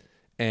team,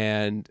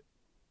 and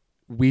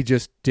we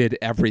just did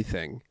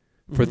everything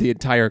for the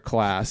entire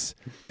class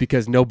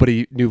because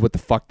nobody knew what the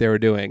fuck they were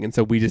doing, and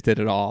so we just did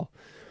it all.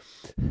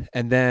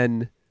 And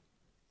then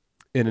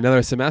in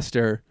another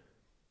semester,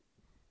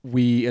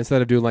 we,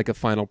 instead of doing like a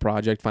final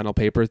project, final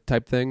paper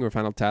type thing or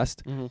final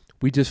test,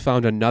 we just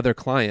found another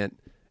client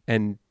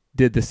and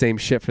did the same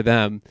shit for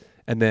them,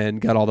 and then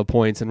got all the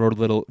points and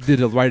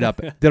did a write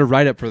up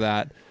for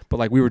that. But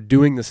like we were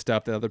doing the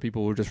stuff that other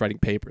people were just writing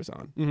papers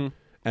on. Mm-hmm.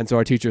 And so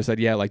our teacher said,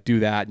 yeah, like do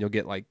that and you'll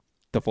get like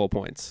the full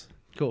points.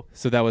 Cool.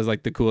 So that was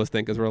like the coolest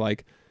thing, because we're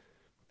like,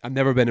 I've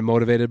never been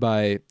motivated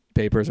by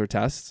papers or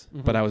tests,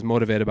 but I was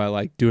motivated by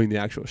like doing the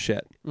actual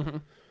shit. Mm-hmm.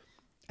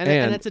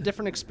 And it's a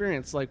different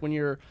experience. Like when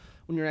you're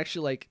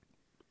actually like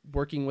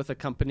working with a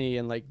company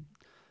and like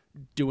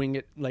doing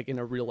it like in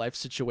a real life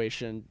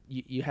situation,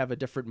 you have a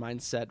different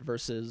mindset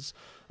versus,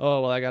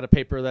 oh, well, I got a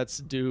paper that's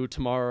due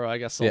tomorrow, I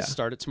guess I'll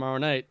start it tomorrow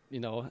night.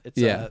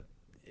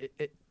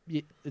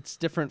 It's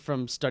different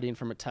from studying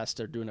from a test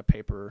or doing a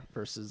paper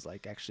versus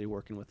like actually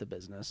working with a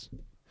business.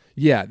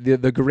 Yeah.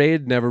 The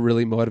grade never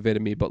really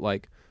motivated me, but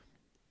like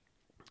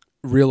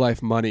real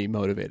life money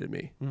motivated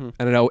me. Mm-hmm.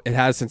 And I know it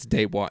has since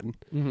day one.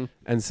 Mm-hmm.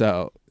 And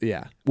so,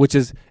 yeah,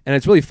 and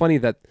it's really funny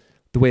that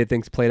the way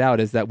things played out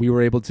is that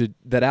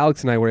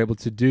Alex and I were able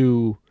to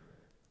do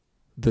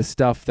the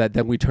stuff that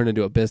then we turned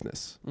into a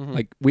business. Mm-hmm.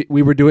 Like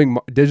we were doing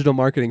digital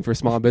marketing for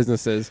small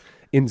businesses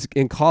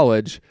in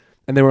college.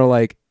 And they were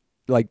like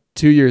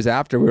 2 years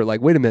after, we were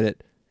like, wait a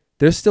minute,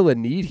 there's still a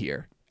need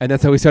here. And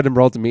that's how we started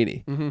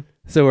Roll2Meany. Mm-hmm.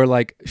 So we're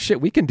like,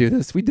 shit, we can do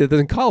this. We did this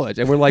in college.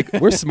 And we're like,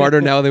 we're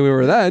smarter now than we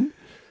were then.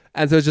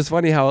 And so it's just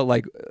funny how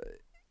like,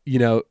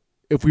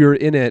 if we were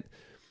in it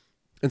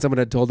and someone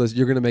had told us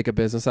you're going to make a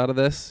business out of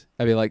this,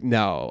 I'd be like,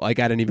 no, like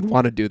I didn't even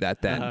want to do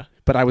that then,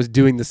 but I was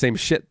doing the same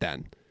shit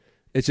then.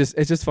 It's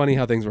just funny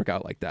how things work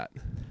out like that.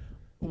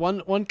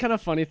 One kind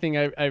of funny thing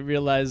I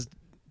realized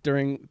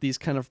during these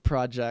kind of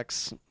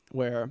projects,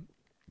 where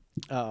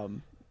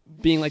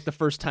being like the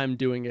first time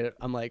doing it,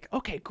 I'm like,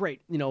 okay,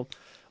 great.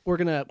 We're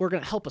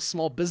gonna help a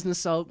small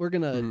business out. We're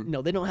gonna,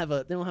 they don't have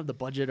the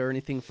budget or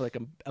anything for like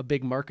a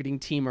big marketing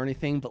team or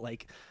anything, but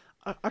like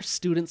our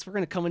students, we're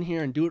gonna come in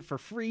here and do it for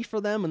free for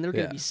them, and they're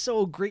gonna be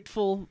so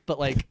grateful. But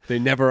like they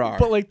never are.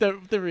 But like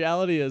the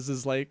reality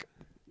is like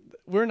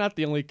we're not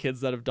the only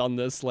kids that have done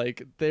this.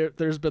 Like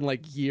there's been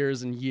like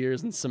years and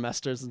years and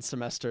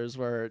semesters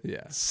where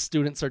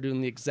students are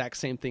doing the exact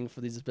same thing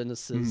for these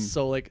businesses.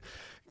 So like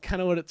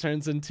kind of what it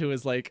turns into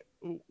is like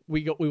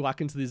we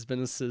walk into these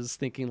businesses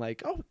thinking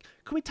like, oh,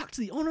 can we talk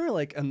to the owner?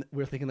 Like, and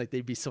we're thinking like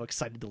they'd be so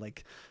excited to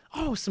like,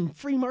 oh, some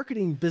free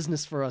marketing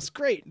business for us,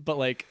 great. But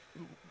like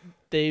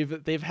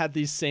they've had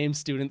these same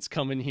students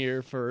come in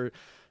here for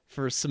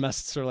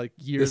semesters or like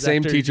years. The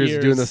same after teachers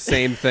years. doing the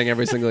same thing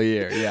every single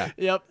year. Yeah.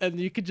 Yep. And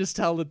you could just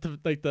tell that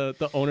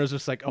the owners are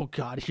just like, oh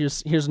God,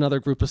 here's another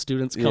group of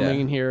students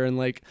coming in here and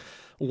like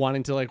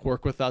wanting to like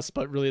work with us,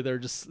 but really they're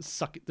just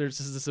suck. There's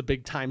just a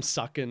big time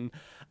suck, and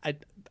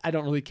I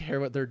don't really care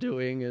what they're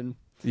doing. And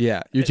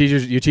yeah, your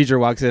teacher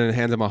walks in and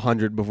hands them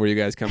 100 before you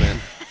guys come in.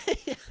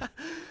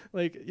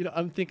 Like,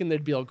 I'm thinking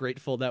they'd be all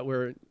grateful that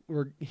we're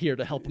here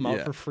to help them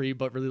out for free,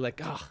 but really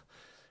like,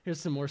 here's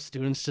some more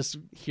students just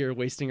here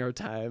wasting our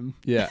time.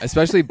 Yeah,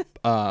 especially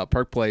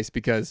Park Place,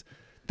 because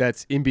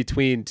that's in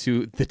between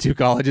the two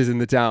colleges in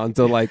the town.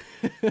 So like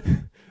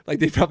like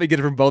they probably get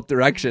it from both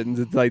directions.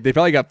 It's like they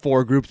probably got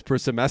 4 groups per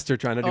semester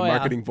trying to do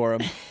marketing for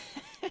them.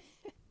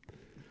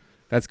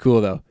 That's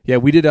cool though. Yeah,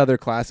 we did another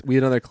class. It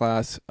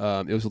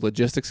was a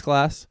logistics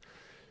class,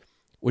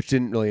 which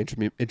didn't really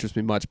interest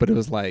me much, but it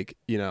was like,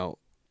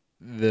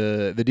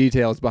 the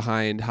details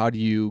behind how do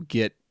you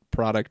get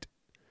product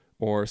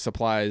or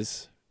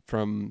supplies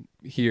from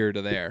here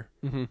to there,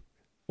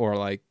 or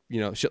like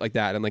shit like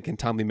that, and like in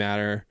timely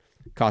manner,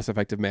 cost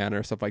effective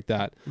manner, stuff like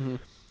that.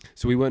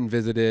 So we went and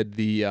visited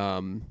the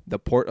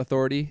port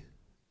authority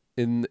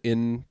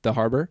in the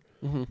harbor.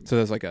 So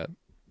there's like an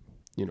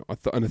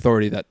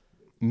authority that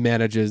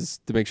manages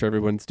to make sure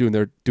everyone's doing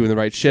the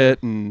right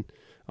shit and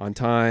on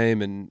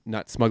time and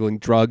not smuggling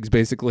drugs,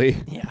 basically.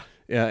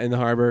 Yeah, in the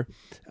harbor.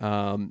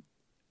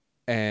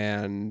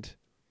 And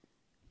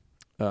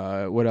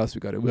what else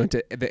we got? We went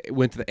to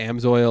the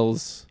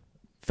Amsoil's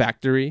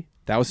factory.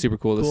 That was super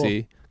cool to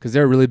see, because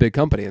they're a really big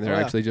company and they're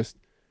actually just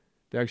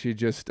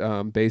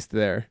based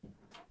there.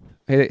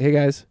 Hey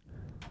guys,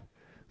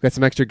 we got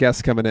some extra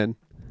guests coming in.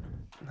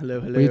 Hello.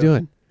 What are you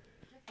doing?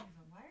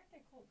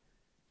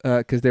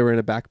 Because they were in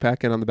a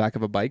backpack and on the back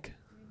of a bike.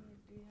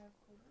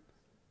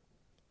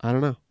 I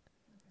don't know.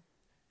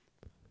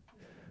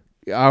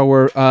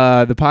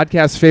 The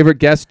podcast's favorite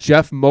guest,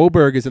 Jeff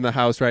Moberg, is in the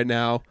house right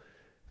now.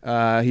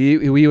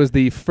 He was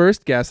the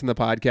first guest in the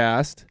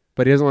podcast,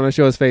 but he doesn't want to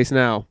show his face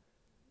now.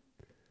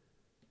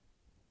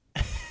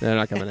 They're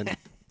not coming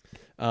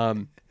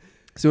in.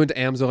 So we went to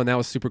Amsoil, and that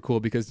was super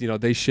cool because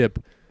they ship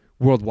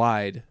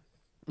worldwide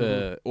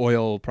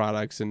oil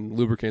products and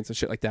lubricants and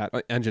shit like that,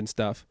 engine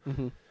stuff,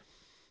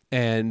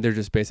 and they're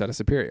just based out of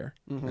Superior,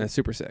 and it's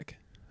super sick.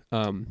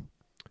 And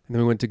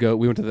then we went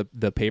to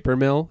the paper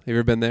mill. Have you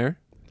ever been there?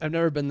 I've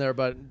never been there,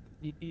 but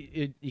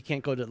you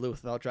can't go to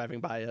Duluth without driving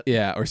by it.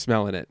 Yeah, or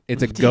smelling it.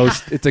 It's a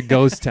ghost. It's a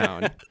ghost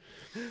town.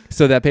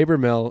 So that paper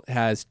mill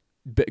has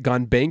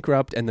gone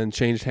bankrupt and then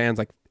changed hands.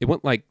 Like it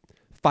went like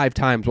 5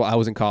 times while I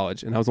was in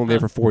college, and I was only there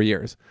for 4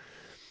 years.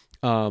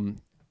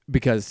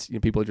 Because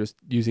people are just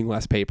using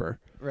less paper,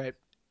 right?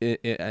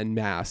 In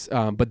mass.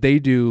 But they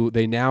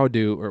now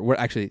do, or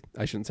actually,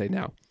 I shouldn't say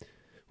now.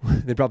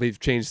 They probably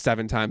changed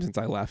 7 times since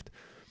I left.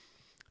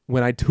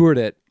 When I toured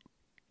it,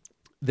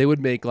 they would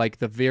make like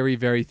the very,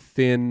 very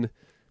thin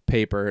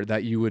paper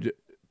that you would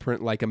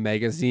print like a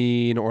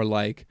magazine or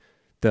like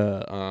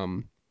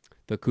the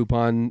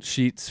coupon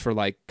sheets for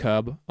like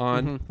Cub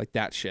on, like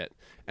that shit.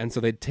 And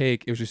so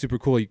it was just super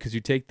cool because you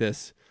take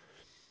this,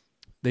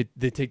 they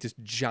take this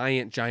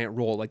giant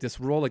roll, like this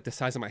roll like the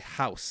size of my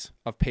house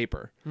of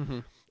paper,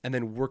 and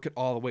then work it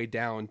all the way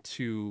down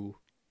to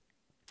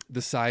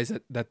the size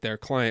that their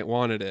client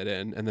wanted it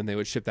in, and then they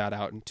would ship that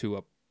out into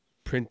a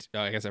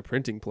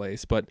printing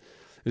place. But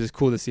it was just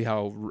cool to see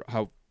how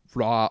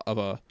raw of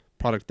a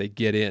product they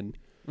get in.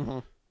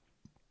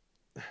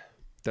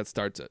 That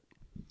starts it.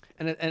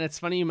 And it's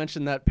funny you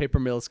mentioned that paper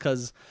mills,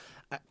 because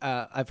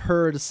I've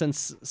heard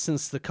since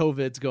the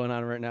COVID's going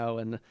on right now,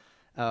 and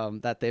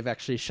that they've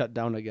actually shut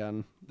down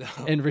again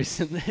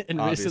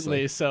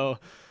recently. So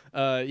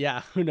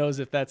who knows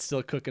if that's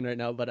still cooking right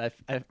now? But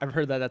I've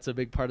heard that that's a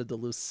big part of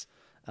Duluth's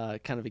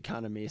kind of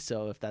economy.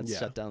 So if that's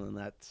shut down, then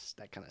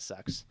that kind of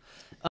sucks.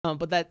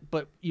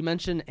 But you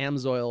mentioned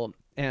Amsoil,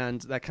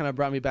 and that kind of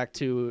brought me back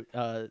to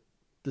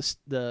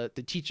the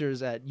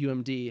teachers at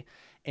UMD.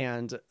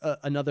 And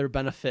another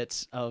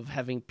benefit of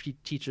having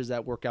teachers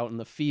that work out in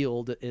the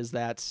field is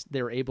that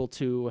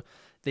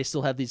they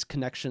still have these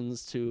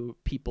connections to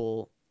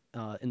people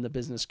in the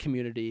business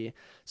community.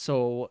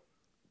 So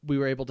we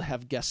were able to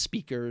have guest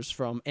speakers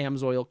from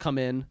Amsoil come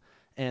in,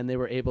 and they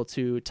were able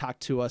to talk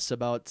to us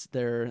about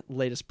their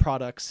latest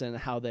products and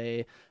how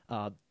they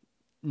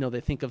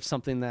they think of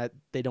something that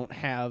they don't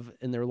have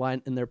in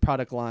their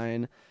product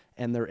line,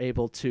 and they're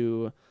able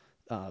to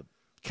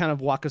kind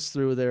of walk us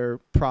through their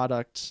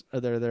product or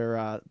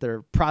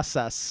their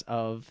process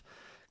of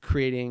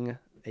creating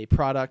a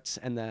product,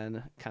 and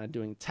then kind of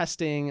doing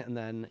testing, and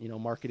then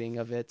marketing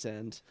of it,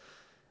 and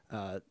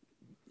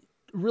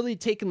really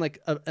taking like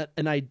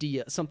an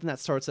idea, something that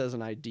starts as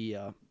an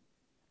idea,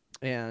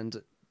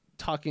 and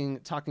talking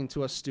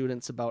to us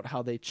students about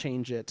how they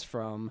change it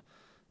from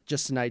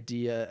just an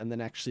idea and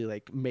then actually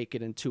like make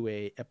it into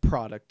a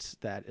product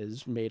that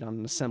is made on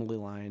an assembly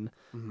line.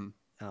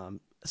 Mm-hmm.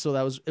 So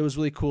it was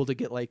really cool to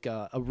get like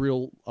a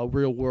real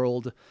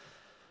world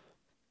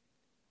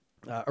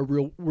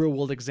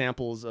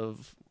examples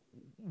of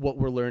what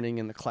we're learning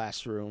in the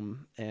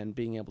classroom, and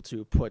being able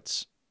to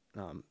put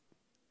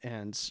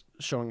and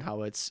showing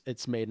how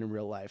it's made in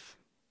real life.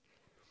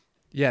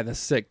 Yeah, that's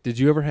sick. Did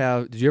you ever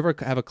have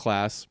a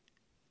class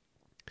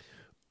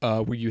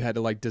where you had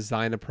to like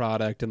design a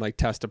product and like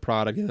test a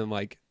product, and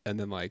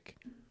then like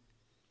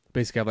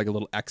basically have like a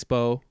little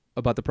expo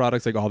about the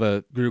products? Like all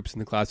the groups in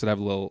the class would have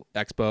a little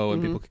expo,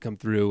 and Mm-hmm. people could come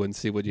through and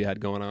see what you had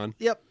going on.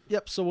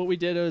 Yep. So what we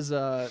did is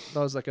that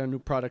was like a new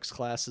products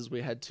class. Is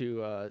we had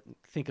to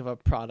think of a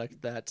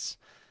product that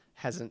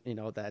hasn't,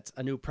 that's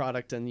a new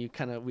product, and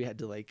we had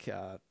to like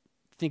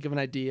think of an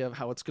idea of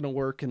how it's going to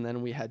work, and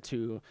then we had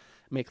to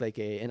make like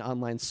an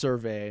online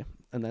survey,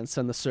 and then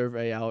send the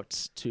survey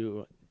out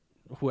to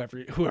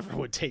whoever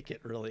would take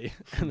it, really,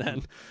 and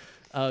then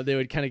they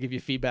would kind of give you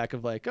feedback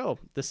of like, oh,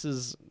 this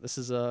is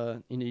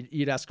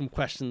you'd ask them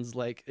questions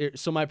like,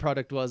 so my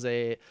product was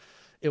a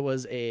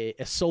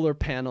solar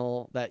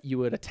panel that you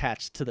would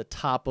attach to the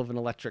top of an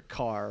electric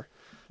car.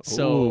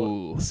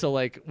 So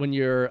like when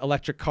your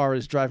electric car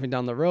is driving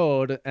down the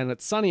road and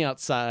it's sunny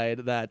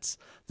outside, that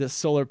this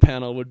solar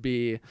panel would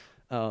be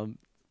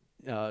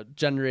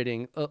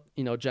generating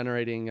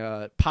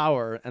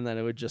power, and then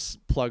it would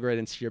just plug right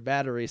into your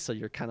battery. So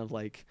you're kind of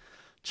like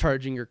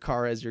charging your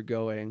car as you're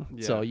going.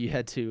 Yeah.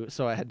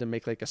 So I had to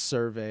make like a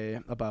survey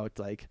about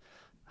like,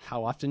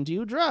 how often do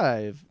you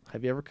drive?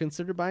 Have you ever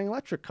considered buying an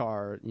electric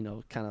car?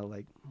 Kind of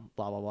like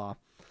blah, blah,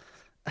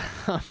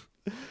 blah.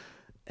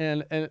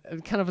 And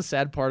kind of a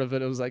sad part of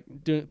it, was like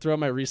throughout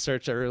my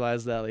research, I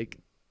realized that like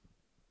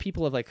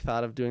people have like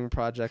thought of doing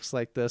projects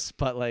like this,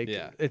 but like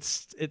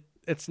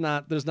it's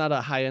not, there's not a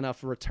high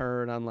enough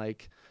return on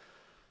like,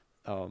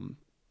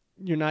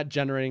 you're not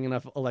generating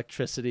enough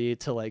electricity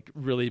to like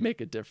really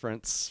make a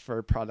difference for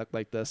a product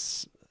like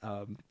this.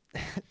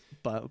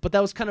 But that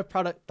was kind of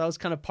part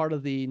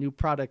of the new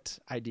product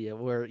idea,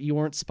 where you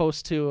weren't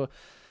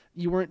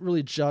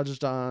really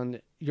judged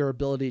on your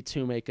ability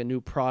to make a new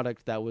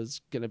product that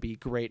was going to be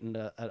great and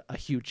a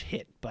huge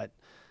hit, but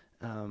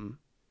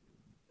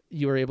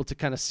you were able to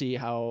kind of see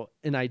how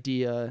an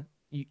idea,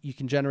 you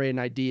can generate an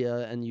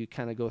idea, and you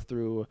kind of go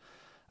through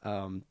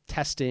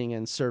testing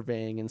and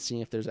surveying and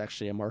seeing if there's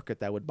actually a market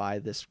that would buy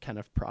this kind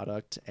of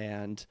product.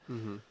 And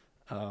it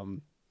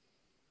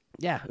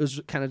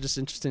was kind of just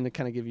interesting to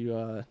kind of give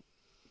you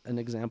an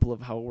example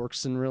of how it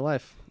works in real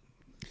life.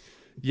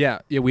 Yeah,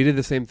 we did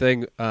the same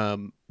thing.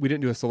 We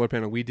didn't do a solar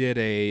panel. We did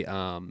a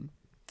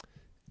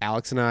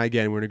Alex and I,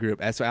 again, we're in a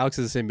group. So Alex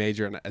is the same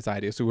major as I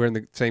do, so we're in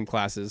the same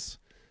classes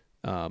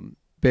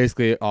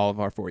basically all of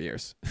our 4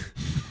 years.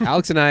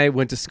 Alex and I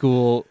went to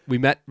school. We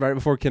met right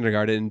before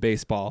kindergarten in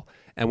baseball,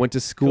 and went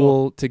to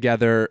school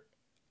together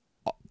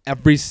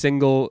every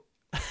single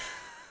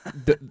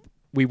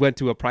we went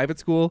to a private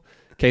school,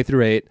 K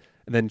through 8,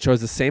 and then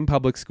chose the same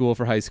public school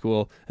for high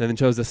school, and then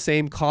chose the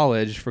same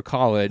college for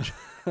college,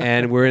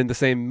 and we're in the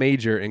same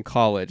major in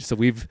college. So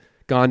we've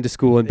gone to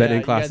school and been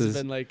in classes. You guys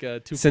have been like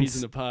two peas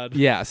in a pod.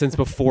 Yeah, since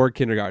before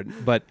kindergarten.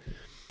 But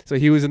so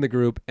he was in the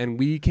group, and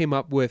we came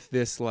up with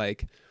this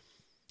like,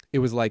 it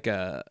was like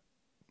a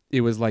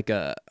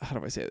how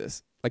do I say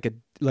this? Like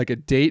a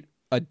date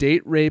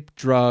rape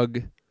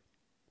drug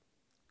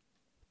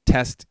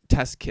test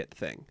kit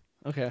thing.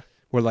 Okay.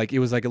 Where like it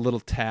was like a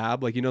little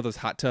tab, like those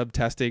hot tub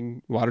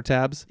testing water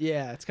tabs.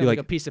 Yeah, it's kind of like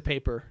a piece of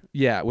paper.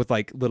 Yeah, with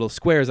like little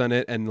squares on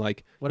it, and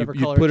like whatever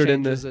you color put it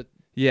changes in the.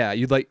 Yeah,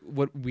 you'd like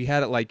what we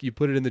had it like you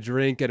put it in the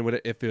drink, and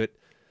if it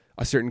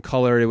a certain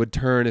color, it would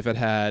turn if it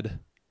had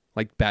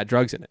like bad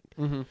drugs in it.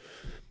 Mm-hmm.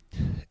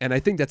 And I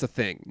think that's a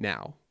thing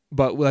now.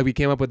 But like we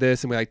came up with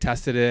this, and we like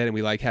tested it, and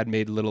we like had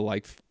made little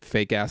like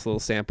fake ass little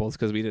samples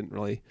because we didn't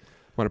really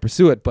want to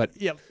pursue it. But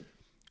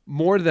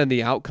more than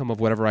the outcome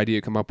of whatever idea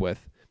you come up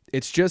with,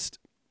 it's just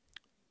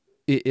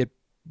it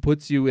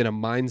puts you in a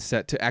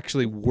mindset to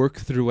actually work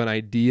through an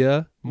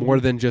idea more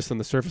than just on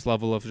the surface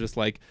level of just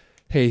like,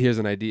 hey, here's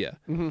an idea.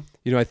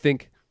 Mm-hmm.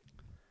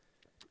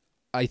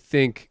 I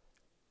think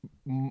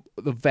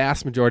the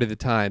vast majority of the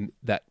time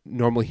that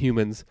normal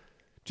humans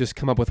just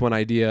come up with one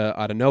idea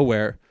out of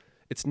nowhere,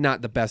 it's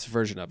not the best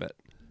version of it.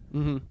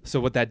 Mm-hmm.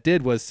 So what that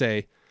did was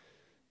say,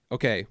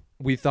 okay,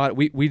 we thought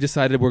we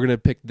decided we're going to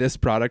pick this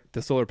product,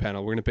 the solar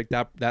panel. We're going to pick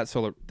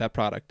that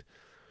product.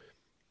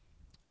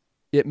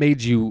 It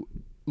made you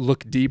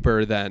look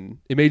deeper than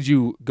it made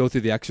you go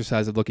through the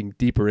exercise of looking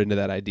deeper into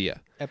that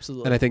idea.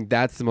 Absolutely. And I think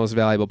that's the most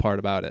valuable part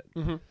about it.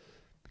 Mm-hmm.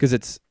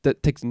 Because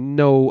that takes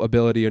no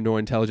ability or no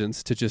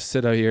intelligence to just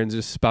sit out here and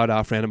just spout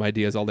off random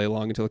ideas all day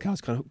long until the cows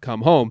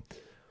come home.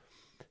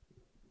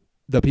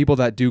 The people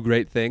that do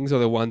great things are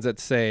the ones that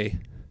say,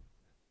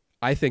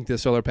 I think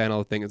this solar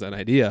panel thing is an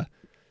idea,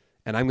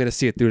 and I'm going to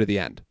see it through to the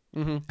end.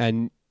 Mm-hmm.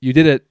 And you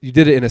did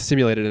it in a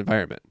simulated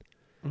environment.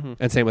 Mm-hmm.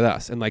 And same with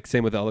us, and like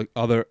same with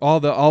all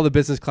the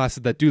business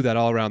classes that do that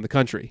all around the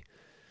country.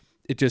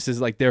 It just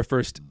is like their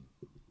first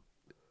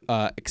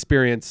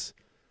experience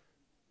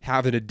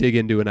having to dig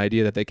into an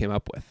idea that they came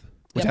up with,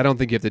 which Yep. I don't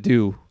think you have to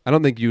do. I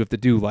don't think you have to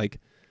do like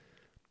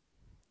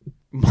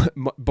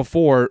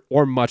before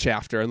or much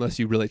after, unless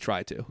you really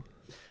try to.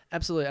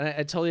 Absolutely, and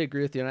I totally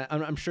agree with you.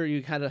 And I'm sure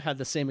you kind of had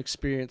the same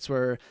experience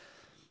where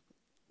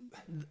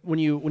when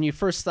you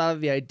first thought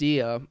of the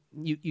idea,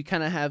 you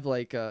kind of have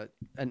like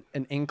an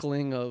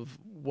inkling of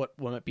what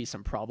might be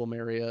some problem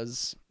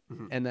areas,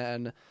 Mhm. and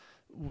then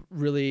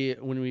really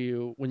when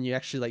you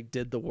actually like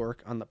did the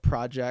work on the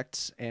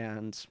project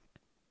and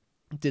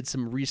did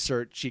some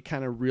research, you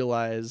kind of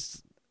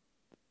realize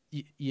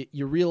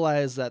you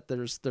realize that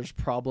there's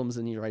problems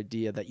in your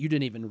idea that you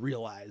didn't even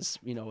realize,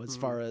 as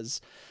far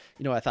as,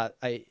 I thought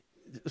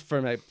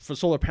for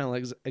solar panel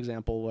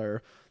example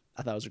where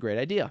I thought it was a great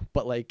idea,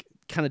 but like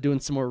kind of doing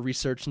some more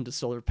research into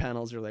solar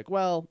panels, you're like,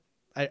 well,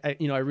 I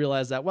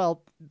realized that,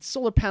 well,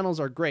 solar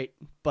panels are great,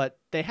 but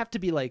they have to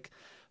be like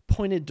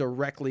pointed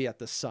directly at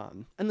the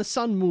sun, and the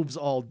sun moves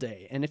all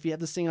day. And if you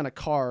have this thing on a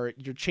car,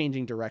 you're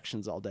changing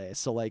directions all day.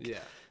 So like,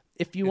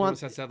 if you want,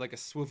 has to have like a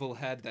swivel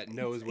head that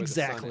knows where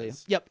exactly, the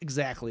sun is. Yep,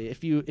 exactly.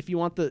 If you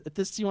want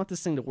this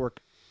thing to work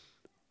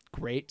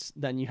great,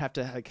 then you have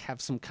to like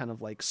have some kind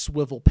of like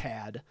swivel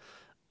pad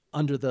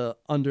under the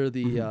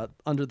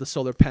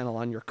solar panel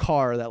on your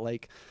car that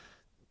like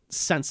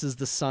senses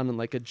the sun and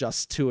like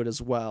adjusts to it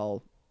as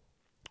well,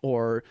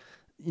 or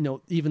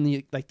even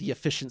the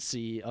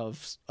efficiency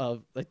of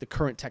like the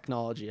current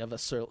technology of a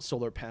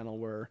solar panel,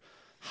 where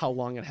how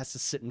long it has to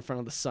sit in front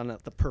of the sun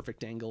at the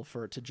perfect angle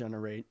for it to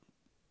generate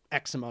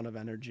X amount of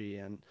energy.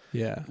 And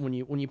when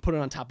you put it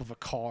on top of a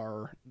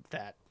car,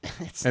 that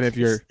it's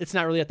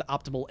not really at the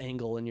optimal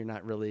angle, and you're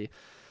not really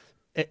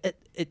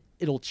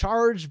it'll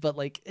charge, but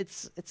like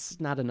it's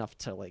not enough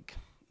to like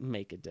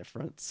make a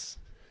difference.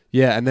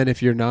 Yeah, and then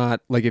if you're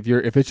not like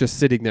if it's just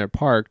sitting there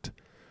parked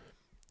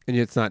and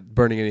it's not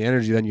burning any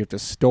energy, then you have to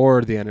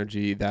store the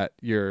energy that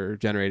you're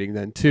generating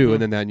then too,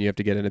 Mm-hmm. and then you have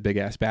to get into big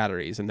ass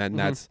batteries, and then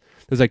Mm-hmm.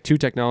 there's like two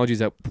technologies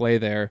that play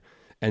there,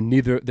 and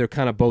they're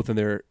kind of both in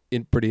their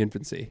pretty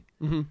infancy.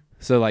 Mm-hmm.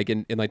 So like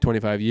in like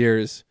 25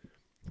 years,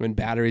 when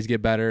batteries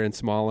get better and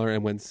smaller,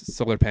 and when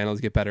solar panels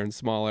get better and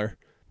smaller,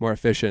 more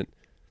efficient,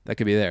 that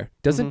could be there.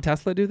 Doesn't Mhm.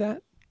 Tesla do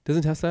that?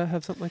 Doesn't Tesla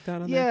have something like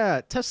that on there? Yeah,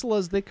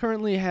 Teslas, they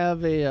currently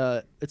have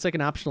it's like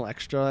an optional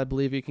extra, I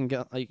believe you can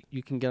get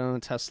on a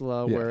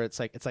Tesla, Yeah. where it's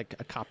like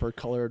a copper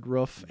colored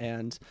roof,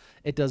 and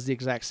it does the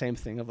exact same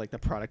thing of like the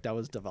product I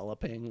was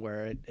developing,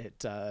 where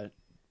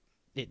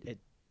it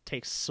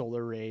takes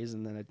solar rays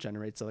and then it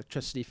generates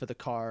electricity for the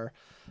car.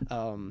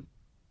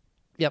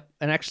 Yep,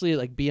 and actually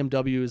like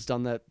BMW has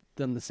done the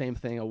same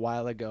thing a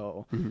while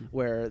ago, Mhm.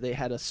 where they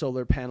had a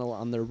solar panel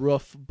on their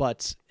roof,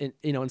 but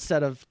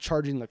instead of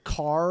charging the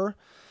car,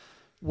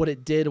 what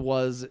it did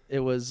was it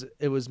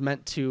was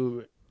meant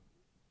to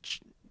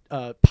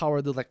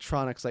power the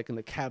electronics like in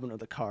the cabin of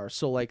the car.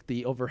 So like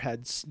the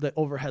overhead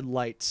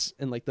lights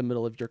in like the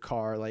middle of your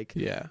car, like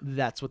Yeah.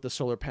 that's what the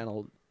solar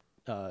panel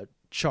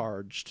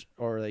charged,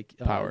 or like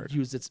Powered.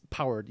 used. It's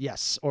powered,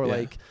 yes, or Yeah.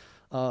 like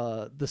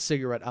the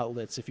cigarette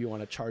outlets if you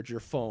want to charge your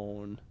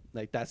phone.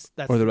 Like that's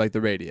Or like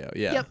the radio.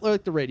 Yeah. Yep, or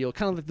like the radio,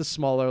 kind of like the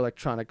smaller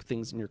electronic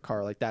things in your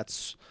car. Like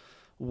that's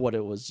what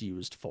it was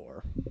used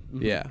for.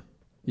 Mhm. Yeah.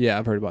 Yeah,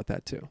 I've heard about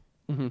that too.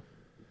 Mm-hmm.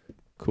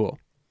 Cool.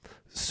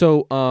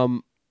 So,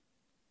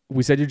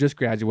 we said you just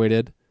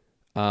graduated.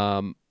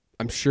 I'm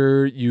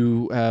sure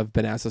you have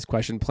been asked this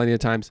question plenty of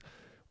times.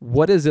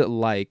 What is it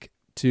like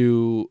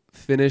to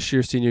finish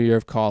your senior year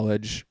of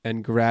college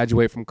and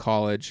graduate from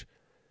college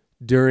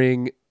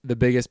during the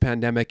biggest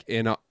pandemic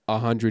in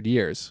 100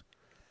 years?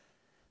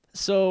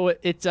 So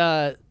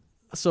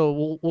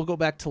so we'll go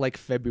back to like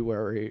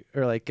February,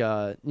 or like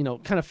kind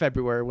of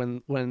February,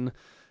 when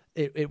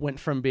it went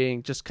from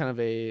being just kind of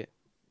a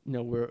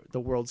where the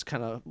world's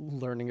kind of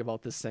learning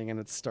about this thing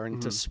and it's starting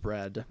to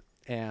spread.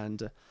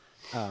 And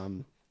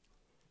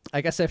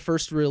I guess I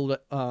first where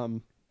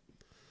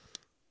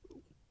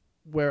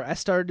I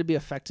started to be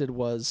affected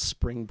was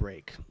spring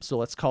break. So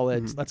let's call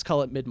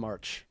it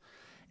mid-March.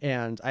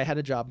 And I had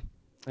a job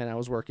and I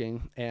was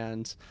working,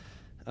 and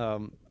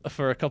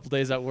for a couple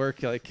days at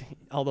work, like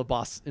all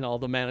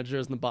the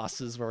managers and the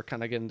bosses were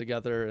kind of getting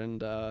together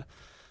and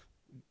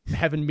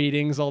having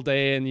meetings all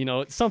day,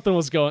 and something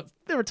was going.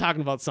 They were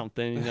talking about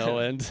something,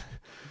 and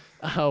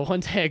one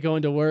day I go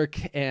into work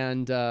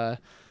and they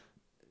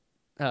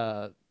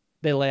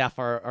lay off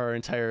our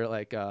entire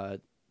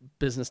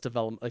business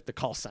development, like the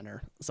call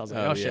center. So I was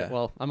like, Oh, oh shit, yeah.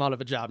 well, I'm out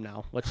of a job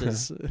now, which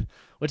is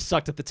which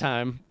sucked at the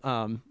time.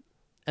 And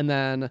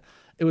then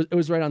it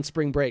was right on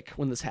spring break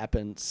when this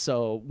happened,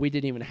 so we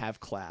didn't even have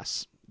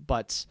class.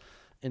 But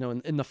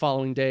in the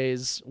following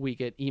days, we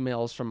get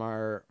emails from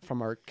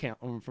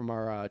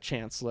our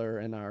chancellor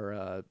and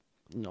our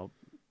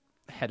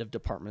head of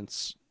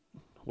departments,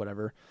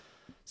 whatever,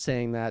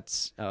 saying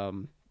that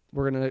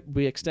we're going to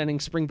be extending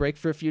spring break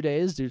for a few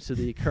days due to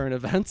the current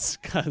events,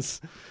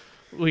 because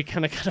we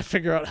kind of got to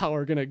figure out how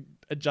we're going to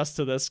adjust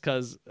to this,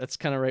 because that's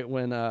kind of right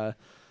when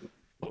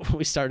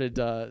we started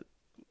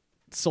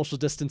social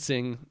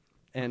distancing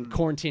and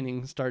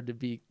quarantining started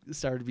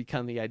to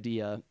become the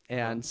idea.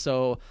 And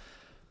so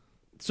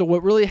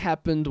what really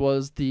happened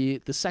was the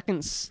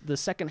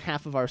second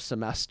half of our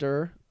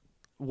semester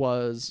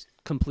was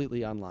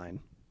completely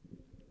online,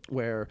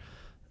 where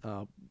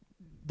it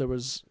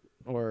was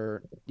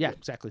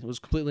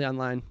completely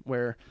online,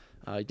 where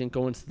you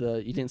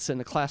didn't sit in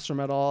the classroom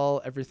at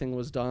all. Everything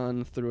was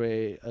done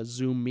through a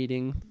Zoom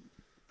meeting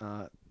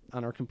on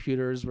our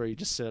computers, where you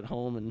just sit at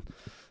home and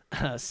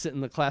sit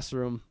in the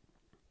classroom.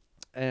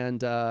 And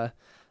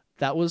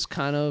that's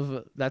kind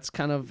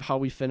of how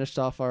we finished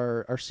off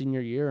our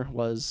senior year.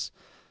 Was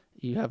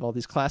you have all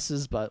these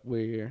classes, but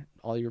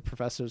all your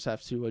professors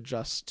have to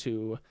adjust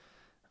to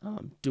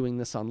doing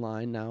this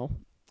online now.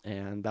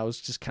 And that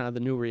was just kind of the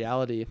new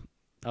reality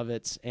of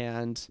it.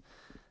 And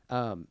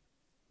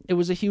it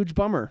was a huge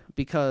bummer,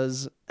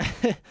 because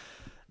it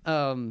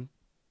was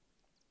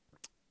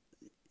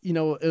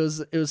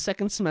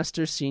second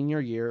semester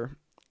senior year,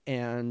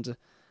 and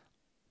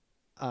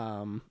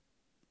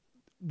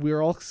we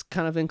were all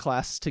kind of in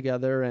class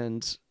together,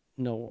 and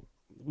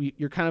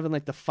you're kind of in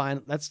like the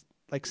final. That's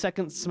like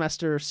second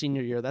semester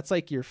senior year. That's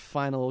like your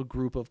final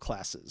group of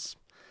classes,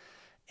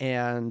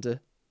 and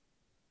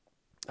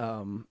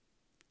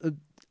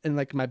in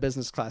like my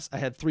business class, I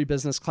had 3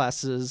 business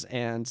classes,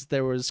 and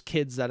there was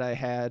kids that I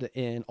had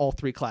in all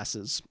 3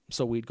 classes.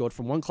 So we'd go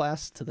from one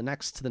class to the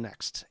next,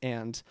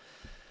 and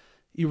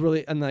we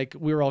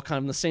were all kind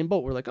of in the same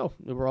boat. We're like, oh,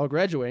 we're all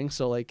graduating.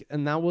 So like,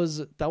 and that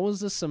was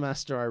the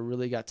semester I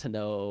really got to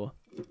know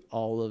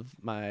all of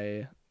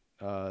my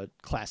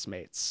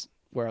classmates,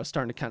 where I was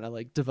starting to kind of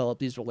like develop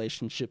these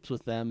relationships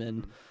with them,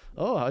 and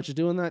oh, how'd you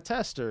do in that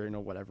test, or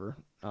whatever,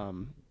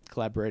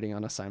 collaborating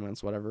on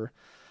assignments, whatever.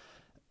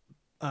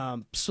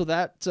 So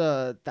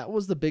that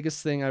was the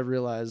biggest thing I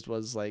realized,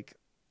 was like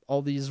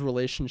all these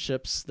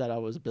relationships that I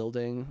was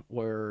building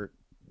were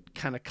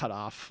kind of cut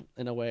off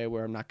in a way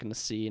where I'm not going to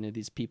see any of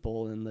these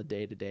people in the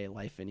day-to-day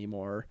life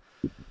anymore.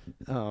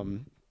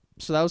 So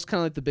that was kind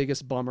of like the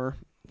biggest bummer,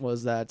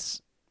 was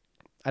that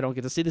I don't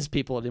get to see these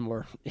people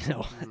anymore,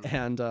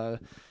 and,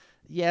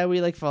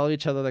 we like follow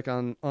each other like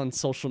on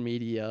social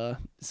media.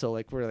 So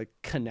like we're like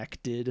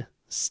connected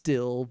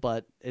still,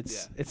 but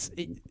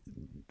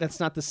that's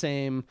not the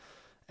same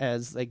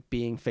as like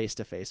being face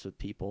to face with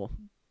people.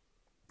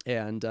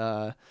 And,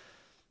 it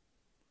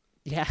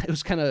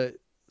was kind of,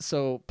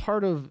 so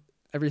part of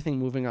everything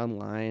moving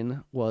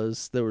online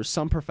was there were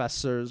some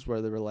professors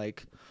where they were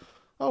like,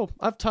 oh,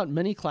 I've taught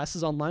many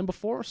classes online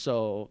before,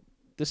 so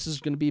this is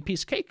going to be a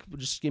piece of cake.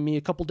 Just give me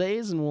a couple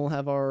days and we'll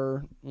have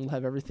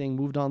everything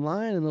moved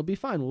online, and it'll be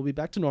fine. We'll be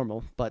back to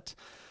normal. But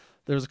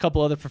there was a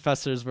couple other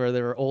professors where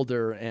they were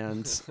older,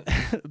 and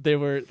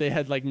they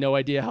had like no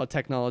idea how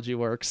technology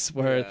works,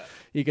 where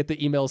you get the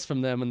emails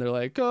from them and they're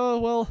like, oh,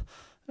 well,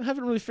 I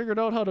haven't really figured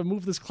out how to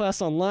move this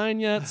class online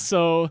yet.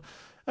 So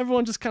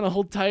everyone just kind of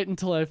hold tight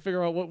until I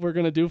figure out what we're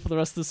going to do for the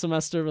rest of the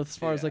semester as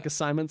far as like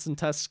assignments and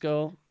tests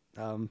go.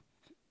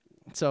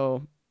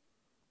 So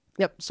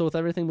with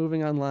everything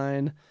moving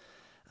online,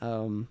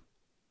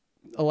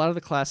 a lot of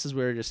the classes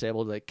we were just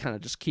able to like kind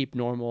of just keep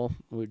normal.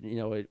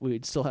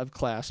 We'd still have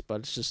class, but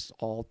it's just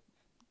all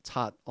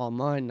taught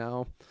online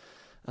now.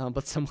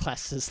 But some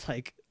classes,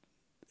 like,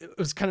 it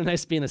was kind of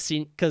nice being a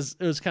senior, because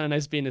it was kind of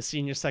nice being a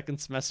senior second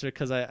semester,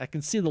 because I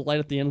can see the light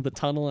at the end of the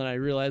tunnel, and I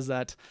realize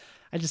that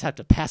I just have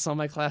to pass all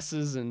my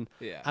classes and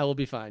I will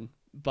be fine.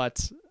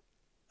 But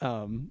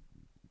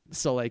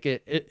so like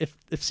if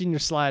senior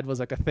slide was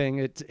like a thing,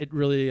 it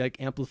really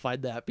like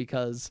amplified that,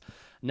 because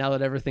now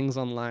that everything's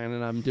online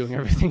and I'm doing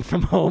everything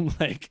from home,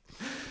 like,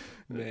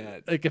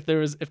 man, like if there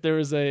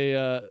was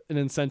an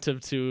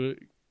incentive to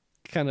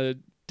kind of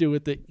do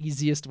it the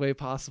easiest way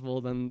possible,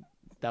 then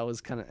that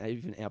was kind of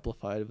even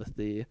amplified with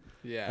the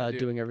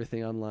doing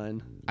everything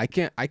online. I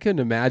couldn't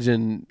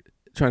imagine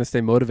trying to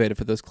stay motivated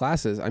for those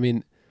classes. I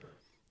mean,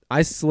 I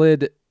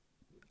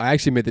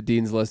actually made the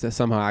dean's list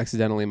somehow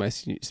accidentally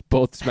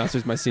both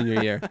semesters my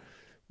senior year,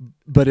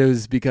 but it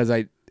was because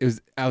I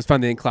was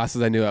finding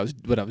classes I knew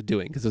what I was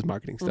doing, because it was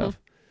marketing stuff.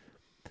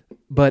 Mm-hmm.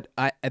 But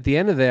at the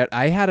end of that,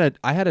 I had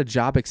a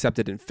job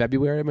accepted in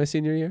February of my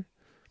senior year,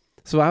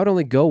 so I would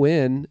only go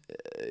in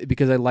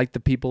because I liked the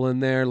people in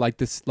there, like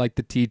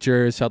the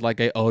teachers, felt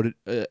like I owed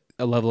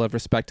a level of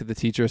respect to the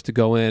teachers to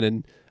go in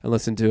and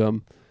listen to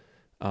them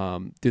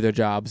do their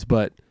jobs.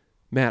 But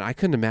man, I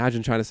couldn't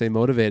imagine trying to stay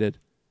motivated.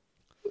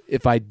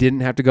 if I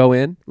didn't have to go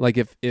in, like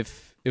if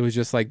it was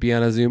just like be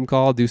on a Zoom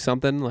call, do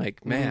something,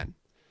 like, man,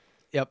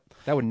 Yep.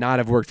 that would not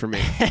have worked for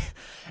me.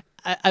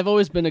 I've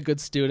always been a good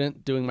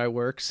student doing my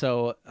work,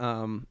 so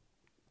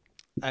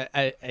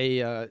I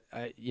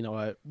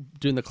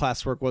doing the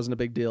classwork wasn't a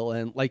big deal.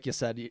 And like you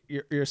said,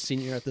 you're a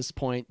senior at this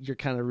point. You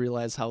kind of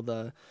realize how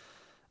the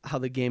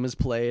game is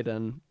played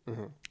and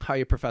how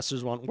your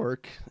professors want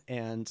work,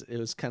 and it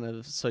was kind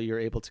of so you're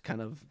able to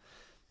kind of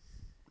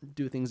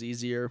do things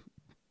easier.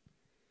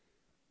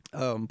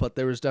 But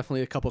there was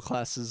definitely a couple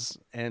classes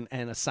and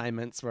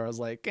assignments where I was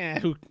like,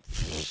 who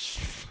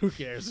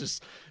cares?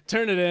 Just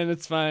turn it in.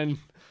 It's fine.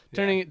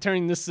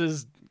 Turning this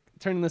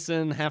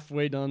in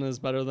halfway done is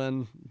better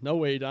than no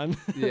way done.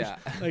 Yeah.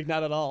 Like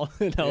not at all.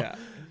 Yeah.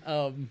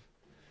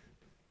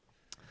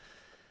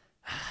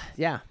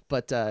 Yeah,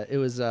 but it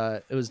was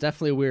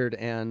definitely weird.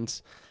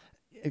 And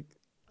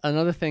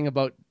another thing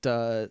about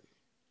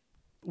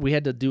we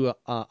had to do a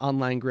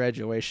online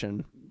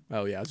graduation.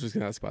 Oh yeah, I was just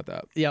gonna ask about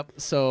that. Yep.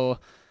 So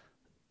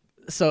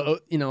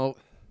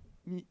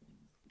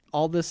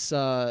all this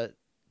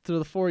through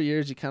the 4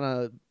 years, you kind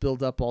of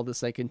build up all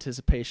this like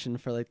anticipation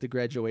for like the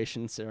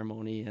graduation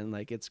ceremony, and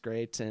like it's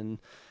great, and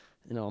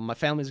my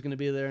family's gonna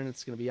be there, and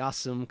it's gonna be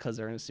awesome because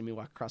they're gonna see me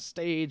walk across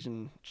stage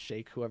and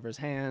shake whoever's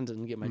hand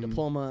and get my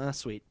diploma.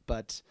 Sweet,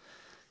 but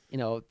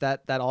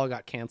that all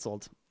got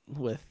canceled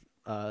with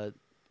the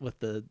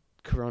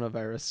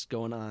coronavirus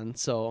going on.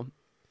 So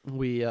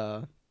we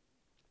so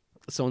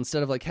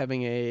instead of like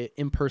having a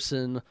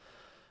in-person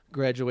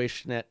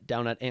graduation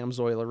down at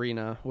Amsoil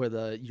Arena where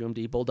the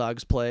UMD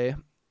Bulldogs play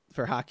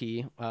for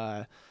hockey,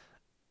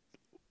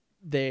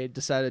 they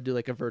decided to do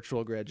like a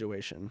virtual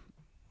graduation,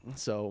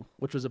 so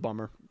which was a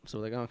bummer. So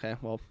we're like, okay,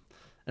 well,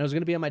 and it was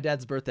going to be on my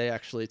dad's birthday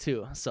actually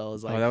too, so I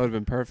was like, that would have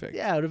been perfect.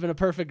 Yeah, it would have been a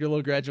perfect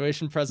little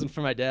graduation present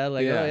for my dad,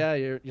 like, Yeah. oh yeah,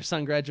 your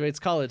son graduates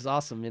college, it's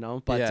awesome,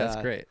 but yeah,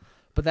 that's great.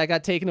 but that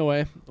got taken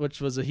away,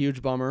 which was a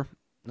huge bummer.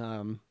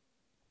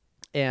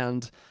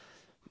 And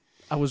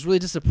I was really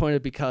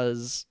disappointed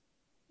because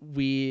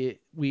we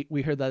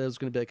heard that it was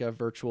going to be like a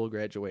virtual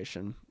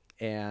graduation,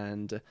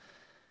 and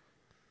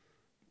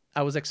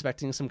I was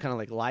expecting some kind of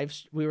like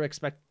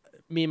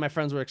me and my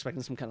friends were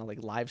expecting some kind of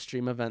like live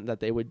stream event that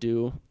they would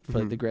do for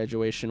like the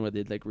graduation where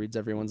they'd like reads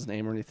everyone's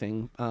name or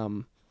anything.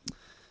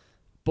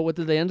 But what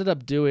they ended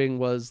up doing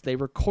was they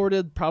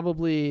recorded like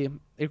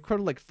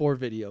 4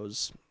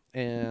 videos,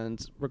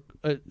 and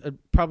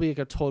probably like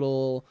a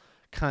total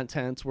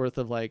content worth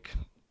of like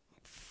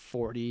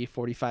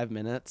 45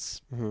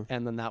 minutes.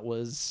 And then it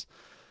was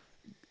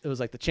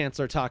like the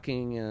chancellor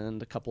talking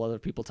and a couple other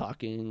people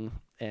talking,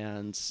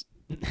 and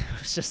it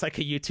was just like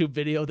a YouTube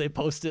video they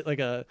posted,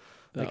 an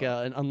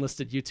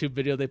unlisted YouTube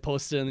video they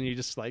posted, and then you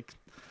just like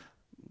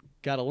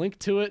got a link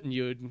to it and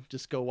you would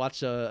just go watch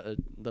the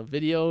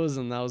videos,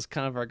 and that was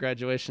kind of our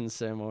graduation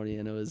ceremony.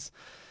 And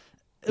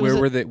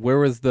Where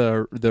was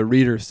the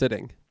reader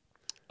sitting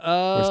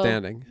or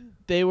standing?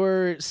 They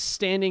were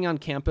standing on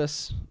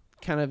campus,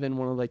 kind of in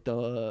one of like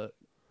the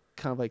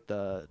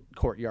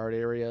courtyard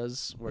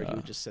areas where you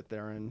would just sit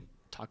there and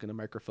talk in a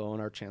microphone.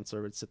 Our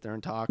chancellor would sit there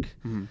and talk.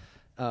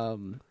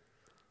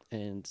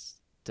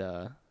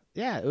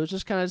 Yeah, it was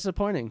just kind of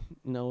disappointing.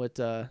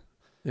 Yeah,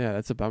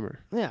 that's a bummer.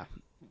 Yeah.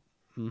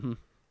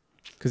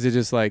 Because it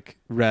just like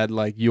read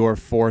like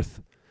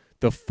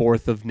the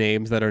fourth of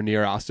names that are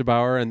near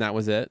Osterbauer, and that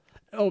was it.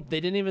 Oh, they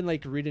didn't even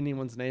like read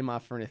anyone's name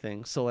off or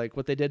anything. So like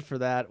what they did for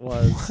that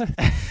was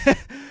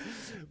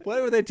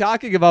what were they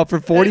talking about for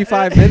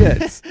 45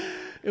 minutes?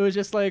 It was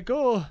just like,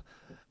 oh,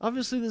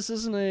 obviously this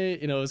isn't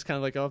it was kind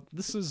of like, oh,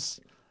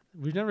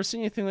 we've never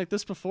seen anything like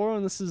this before,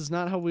 and this is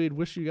not how we'd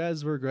wish you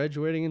guys were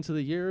graduating into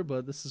the year,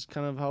 but this is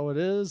kind of how it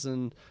is,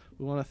 and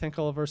we want to thank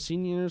all of our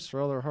seniors for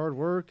all their hard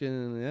work,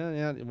 and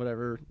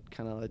whatever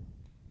kind of like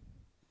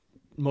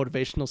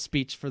motivational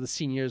speech for the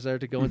seniors there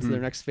to go into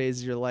their next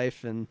phase of your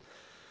life. And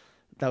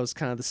that was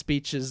kind of the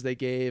speeches they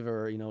gave,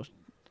 or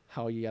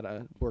how you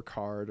gotta work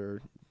hard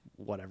or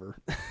whatever.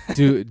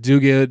 do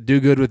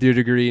good with your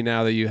degree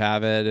now that you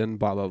have it, and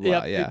blah blah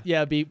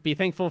blah. Be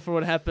thankful for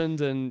what happened,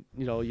 and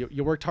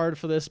you worked hard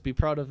for this, be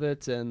proud of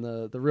it, and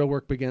the real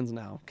work begins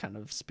now kind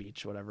of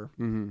speech, whatever.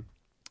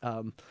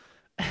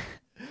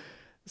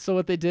 So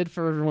what they did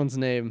for everyone's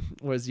name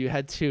was you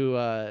had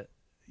to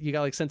you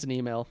got like sent an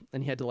email,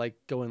 and you had to like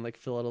go and like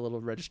fill out a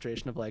little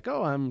registration of like,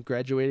 oh, I'm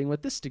graduating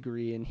with this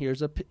degree, and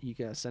you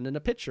gotta send in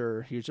a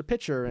picture. Here's a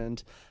picture,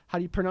 and how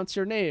do you pronounce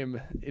your name?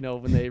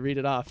 When they read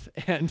it off,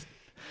 and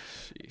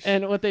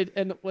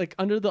like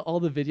under all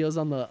the videos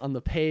on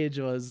the page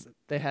was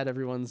they had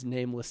everyone's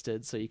name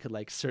listed, so you could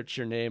like search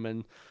your name,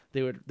 and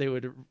they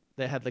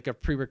had like a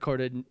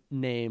pre-recorded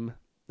name.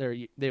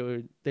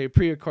 They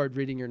pre-record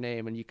reading your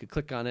name, and you could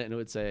click on it, and it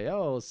would say,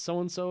 oh, so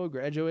and so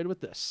graduated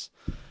with this.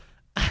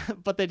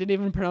 But they didn't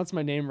even pronounce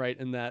my name right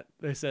in that.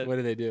 They said, what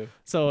did they do?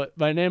 So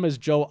my name is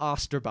Joe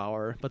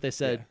Osterbauer, but they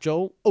said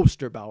Joe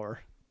Osterbauer.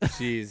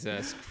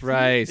 Jesus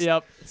Christ.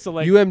 Yep. So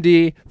like,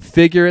 UMD,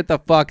 figure it the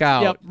fuck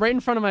out. yep, right in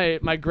front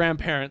of my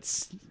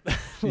grandparents.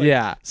 Like,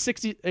 Yeah.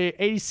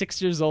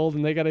 86 years old,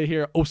 and they got to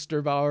hear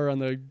Osterbauer on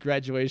the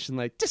graduation.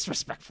 Like,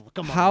 disrespectful.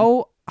 Come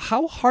on.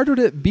 How hard would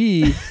it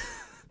be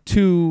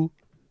to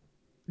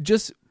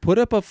just put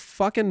up a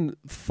fucking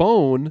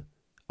phone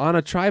on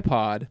a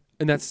tripod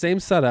in that same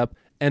setup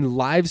and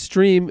live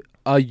stream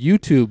a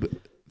YouTube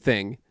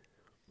thing?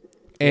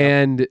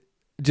 And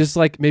just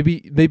like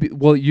maybe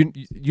well,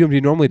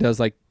 UMD normally does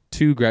like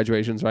 2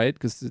 graduations, right?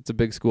 Because it's a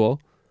big school.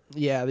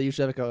 Yeah, they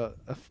usually have like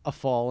a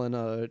fall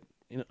and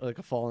like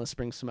a fall and a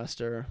spring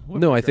semester.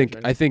 No, I think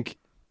in What the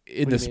do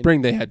you mean?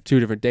 spring they had 2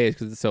 different days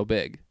because it's so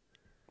big.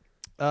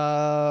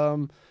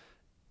 Not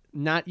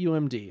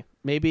UMD.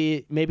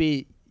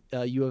 Maybe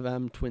U of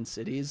M Twin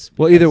Cities.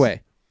 Well, either because-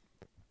 way,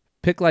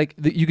 pick like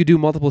you could do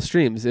multiple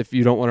streams if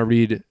you don't want to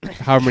read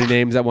however many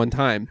names at one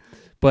time.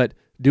 But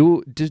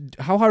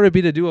how hard would it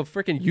be to do a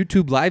freaking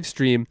YouTube live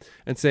stream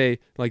and say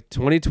like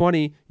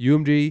 2020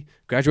 UMD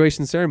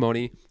graduation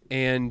ceremony,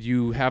 and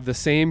you have the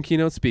same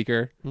keynote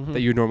speaker Mhm.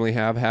 that you normally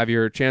have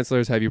your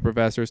chancellors, have your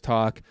professors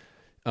talk.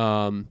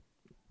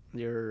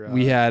 Your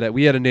We had a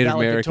Native American,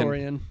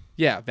 valedictorian.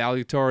 yeah,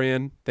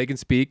 valedictorian. They can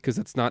speak because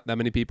it's not that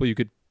many people. You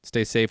could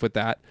stay safe with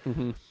that.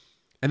 Mm-hmm.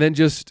 And then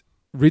just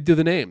read through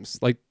the names.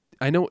 Like,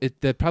 I know it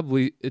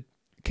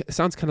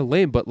sounds kind of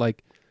lame, but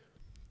like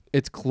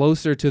it's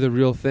closer to the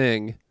real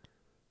thing,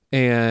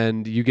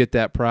 and you get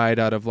that pride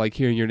out of like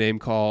hearing your name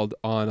called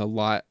on a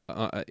lot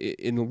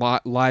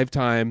live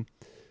time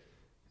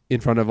in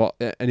front of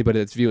anybody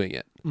that's viewing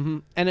it. Mm-hmm.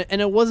 And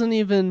it wasn't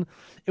even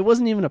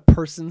a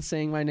person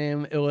saying my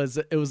name. It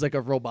was like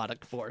a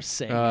robotic force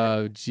saying.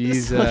 Oh, it.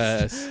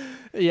 Jesus!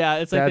 Yeah,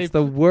 it's like That's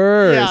the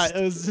worst. Yeah,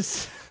 it was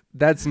just.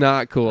 That's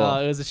not cool.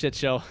 It was a shit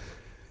show.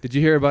 Did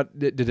you hear about?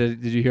 Did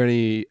you hear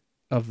any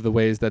of the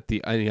ways that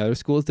any other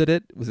schools did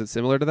it? Was it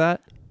similar to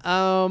that?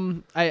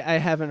 I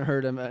haven't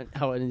heard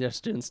how any other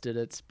students did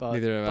it, but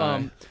Neither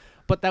have I.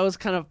 But that was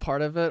kind of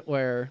part of it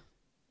where,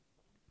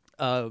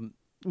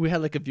 we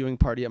had like a viewing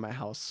party at my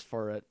house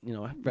for it. You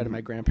know, I invited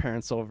my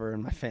grandparents over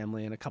and my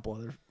family and a couple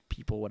other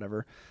people,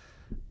 whatever.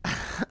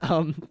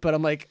 But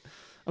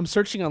I'm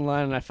searching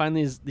online and I find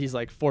these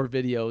like 4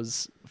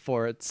 videos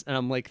for it, and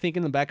I'm like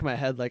thinking in the back of my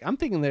head, like I'm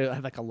thinking they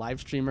have like a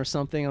live stream or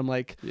something. I'm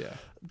like, Yeah.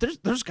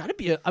 there's got to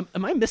be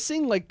am I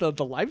missing like the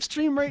live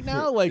stream right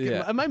now? Like,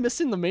 Yeah. am I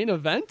missing the main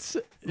event?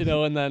 You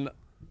know, and then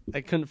I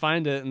couldn't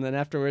find it, and then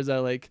afterwards I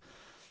like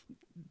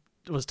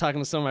was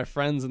talking to some of my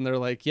friends, and they're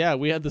like, yeah,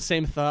 we had the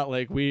same thought.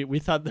 Like we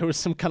thought there was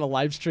some kind of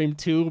live stream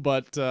too,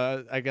 but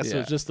I guess it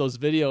was just those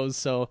videos.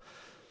 So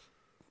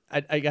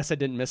I guess I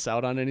didn't miss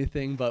out on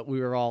anything, but we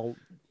were all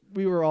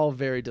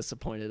very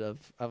disappointed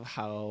of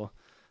how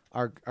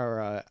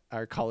our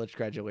college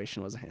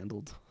graduation was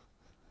handled,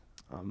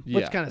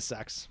 which kind of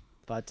sucks.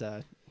 But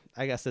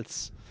I guess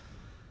it's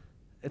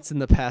in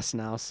the past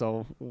now,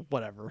 so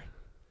whatever.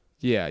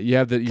 Yeah, you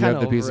have the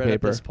Kinda piece over of it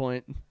paper. at this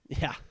point.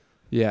 Yeah.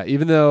 Yeah,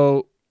 even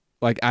though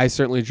like I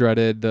certainly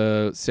dreaded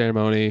the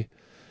ceremony,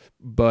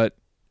 but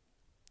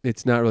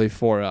it's not really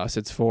for us.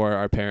 It's for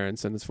our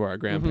parents and it's for our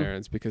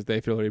grandparents because they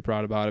feel really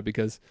proud about it,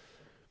 because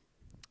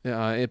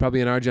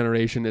probably in our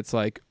generation it's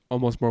like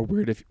almost more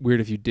weird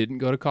if you didn't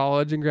go to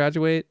college and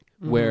graduate,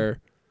 where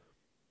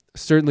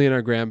certainly in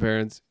our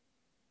grandparents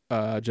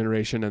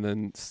generation and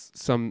then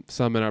some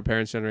in our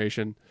parents'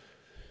 generation,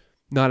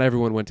 not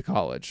everyone went to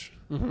college.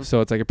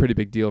 So it's like a pretty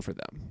big deal for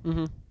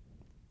them.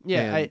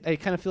 Yeah, And- I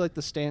kind of feel like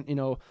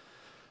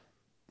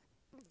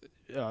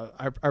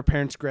our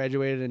parents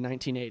graduated in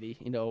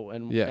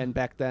 1980, and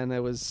back then it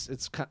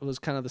was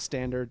kind of the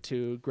standard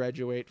to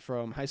graduate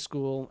from high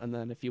school, and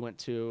then if you went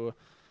to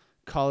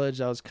college,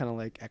 that was kind of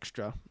like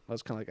extra. That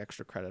was kind of like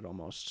extra credit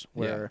almost.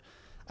 Where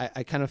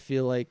I kind of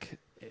feel like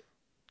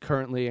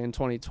currently in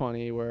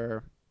 2020,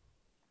 where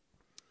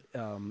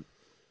going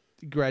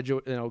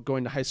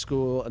to high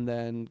school and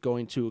then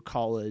going to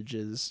college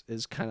is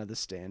kind of the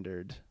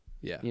standard.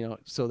 Yeah.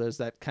 So there's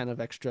that kind of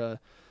extra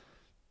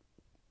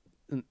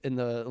in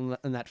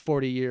that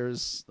 40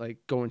 years, like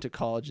going to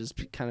college has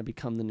kind of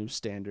become the new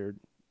standard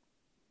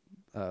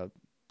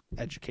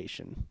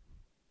education.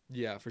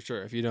 Yeah, for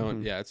sure. If you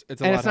don't, it's a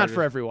And lot it's not harder.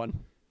 for everyone.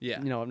 Yeah.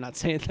 I'm not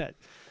saying that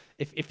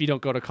if you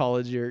don't go to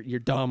college you're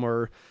dumb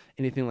or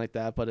anything like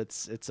that, but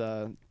it's It's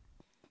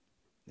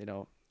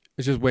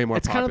just way more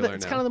it's popular kind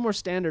of now. kind of the more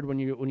standard when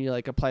you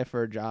like apply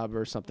for a job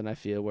or something. I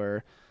feel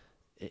where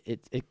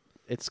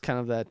it's kind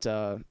of that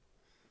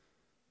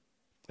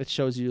it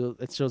shows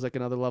like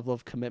another level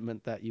of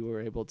commitment that you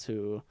were able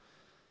to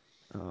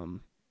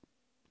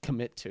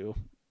commit to.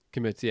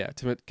 Commit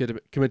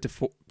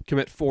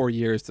 4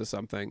 years to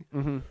something,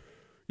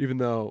 even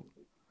though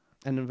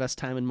And invest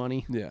time and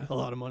money. a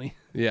lot of money.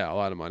 Yeah, a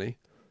lot of money.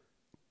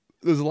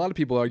 There's a lot of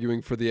people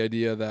arguing for the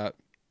idea that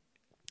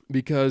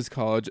because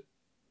college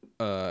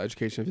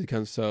education has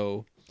become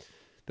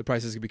the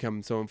prices have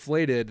become so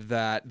inflated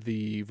that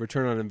the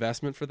return on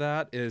investment for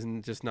that is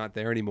just not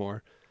there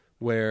anymore.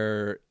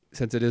 Where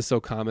since it is so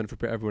common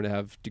for everyone to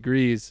have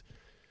degrees,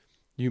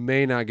 you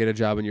may not get a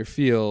job in your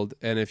field,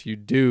 and if you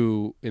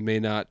do, it may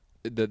not.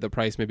 The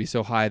price may be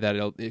so high that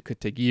it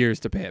could take years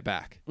to pay it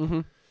back.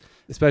 Mm-hmm.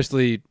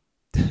 Especially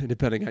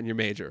depending on your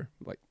major.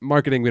 Like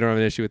marketing, we don't have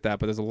an issue with that,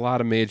 but there's a lot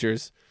of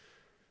majors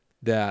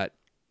that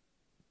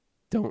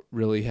don't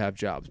really have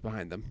jobs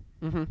behind them.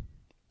 Mm-hmm.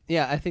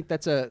 Yeah, I think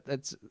that's a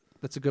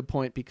good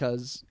point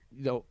because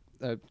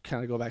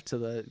kind of go back to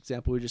the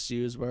example we just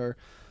used where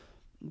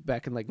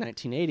back in like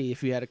 1980,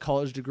 if you had a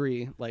college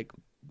degree, like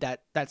that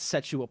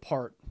sets you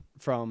apart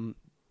from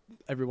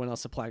everyone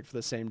else applying for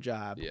the same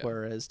job. Yeah.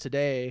 Whereas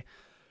today,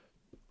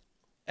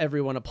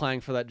 everyone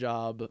applying for that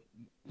job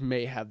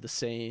may have the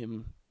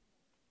same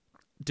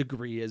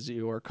degree as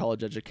you or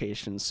college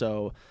education.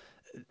 So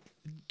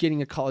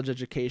getting a college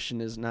education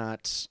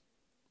that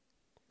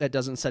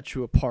doesn't set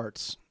you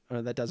apart,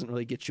 or that doesn't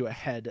really get you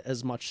ahead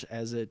as much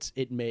as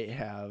it may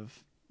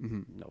have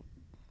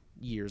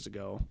years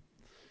ago.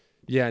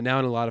 Yeah, now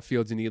in a lot of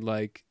fields you need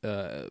like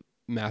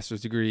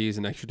master's degrees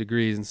and extra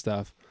degrees and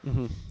stuff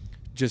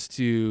just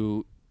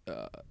to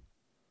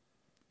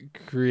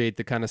create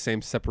the kind of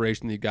same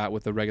separation that you got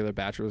with a regular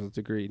bachelor's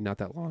degree not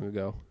that long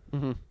ago.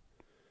 Mm-hmm.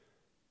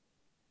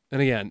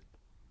 And again,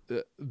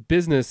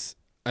 business,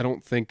 I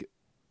don't think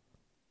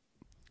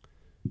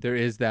there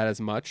is that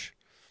as much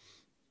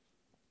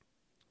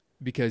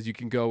because you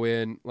can go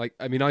in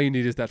all you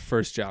need is that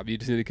first job. You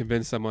just need to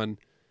convince someone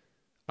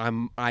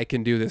I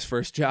can do this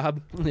first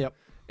job. Yep.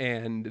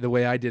 And the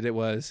way I did it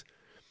was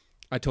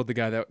I told the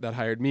guy that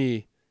hired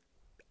me,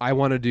 I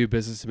want to do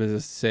business to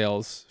business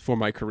sales for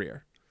my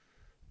career.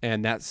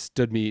 And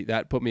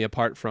that put me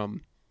apart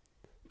from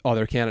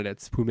other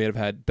candidates who may have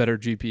had better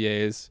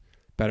GPAs,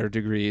 better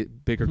degree,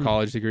 bigger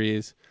college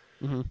degrees.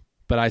 Mm-hmm.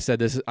 But I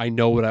said, I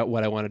know what I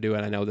want to do,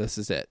 and I know this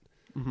is it.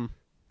 Mm-hmm.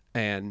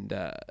 And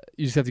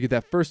you just have to get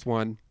that first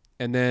one.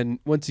 And then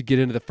once you get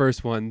into the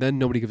first one, then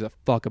nobody gives a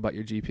fuck about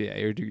your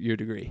GPA or your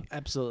degree.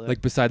 Absolutely.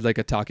 Like besides like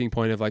a talking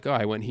point of like, oh,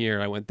 I went here,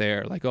 I went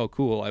there. Like, oh,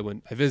 cool,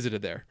 I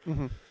visited there.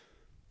 Mm-hmm.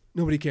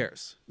 Nobody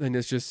cares. Then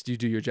it's just you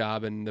do your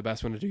job, and the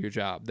best one to do your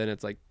job. Then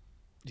it's like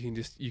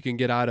you can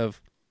get out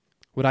of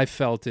what I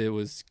felt it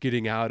was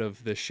getting out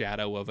of the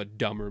shadow of a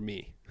dumber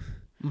me.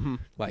 Mm-hmm.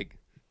 Like,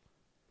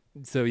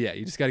 so yeah,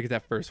 you just got to get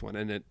that first one.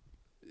 And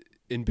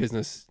in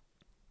business,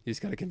 you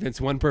just got to convince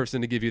one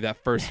person to give you that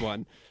first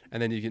one,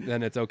 and then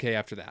then it's okay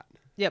after that.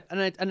 Yep,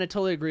 and I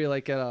totally agree.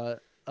 Like,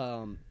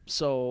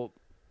 so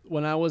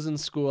when I was in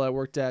school, I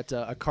worked at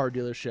a car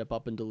dealership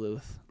up in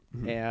Duluth,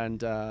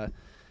 and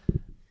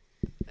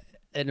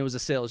it was a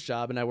sales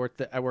job, and I worked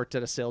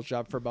at a sales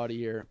job for about a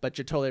year. But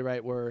you're totally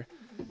right. Where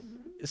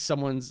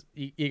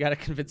you got to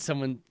convince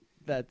someone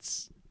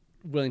that's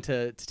willing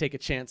to take a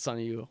chance on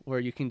you, where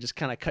you can just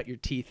kind of cut your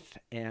teeth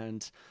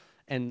and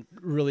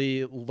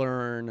really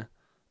learn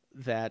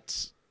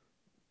that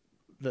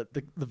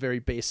the very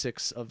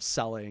basics of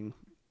selling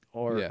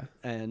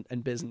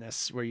and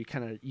business, where you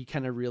kind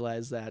of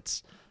realize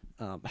that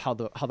how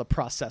the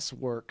process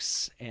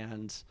works.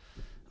 And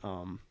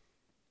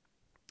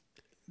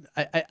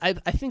I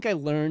think I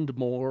learned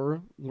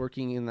more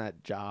working in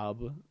that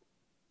job.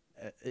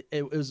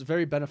 It was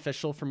very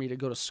beneficial for me to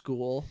go to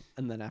school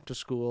and then after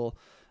school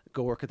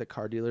go work at the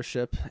car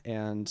dealership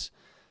and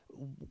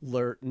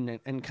learn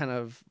and kind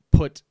of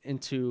put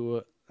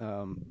into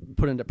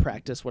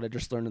practice what I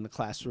just learned in the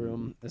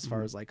classroom as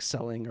far as like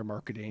selling or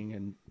marketing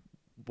and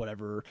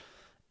whatever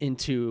and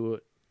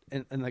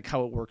like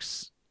how it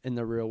works in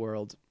the real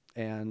world.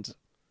 And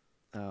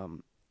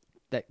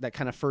that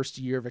kind of first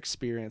year of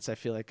experience, I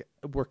feel like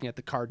working at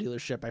the car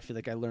dealership, I feel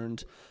like I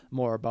learned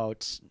more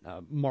about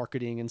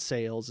marketing and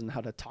sales and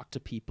how to talk to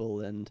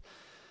people and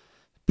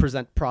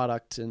present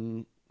product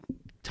and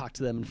talk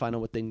to them and find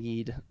out what they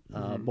need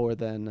more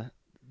than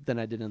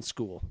I did in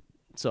school.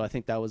 So I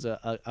think that was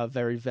a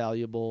very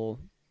valuable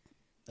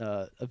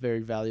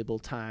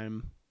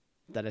time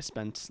that I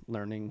spent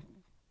learning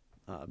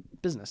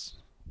business.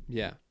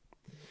 Yeah.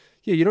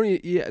 Yeah. You don't,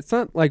 it's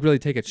not like really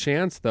take a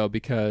chance though,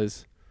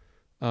 because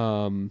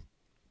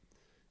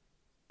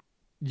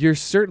you're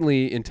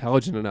certainly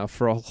intelligent enough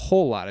for a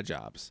whole lot of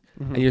jobs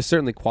and you're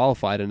certainly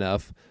qualified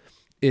enough.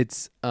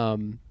 It's,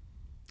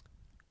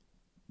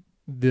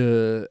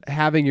 the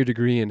having your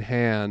degree in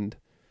hand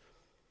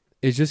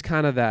is just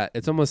kind of that.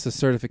 It's almost a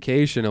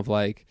certification of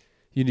like,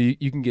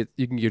 you can get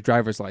your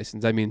driver's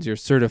license. That means you're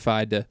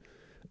certified to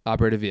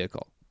operate a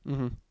vehicle.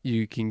 Mm-hmm.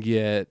 You can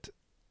get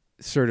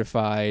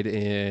certified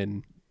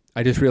in,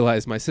 I just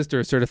realized my sister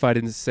is certified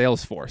in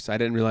Salesforce. I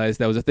didn't realize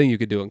that was a thing you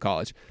could do in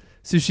college.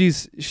 So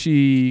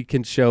she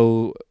can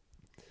show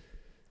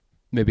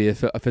maybe a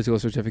physical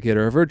certificate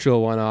or a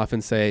virtual one off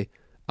and say,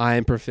 I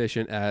am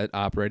proficient at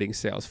operating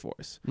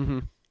Salesforce. Mm-hmm.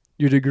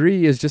 Your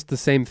degree is just the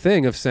same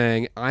thing of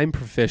saying, I'm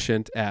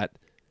proficient at,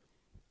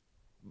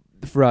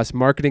 for us,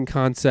 marketing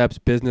concepts,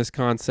 business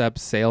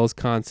concepts, sales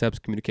concepts,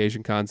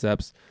 communication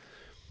concepts.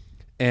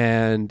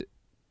 And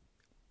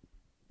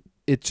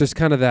it's just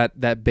kind of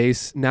that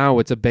base. Now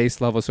it's a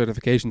base level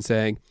certification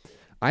saying,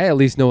 I at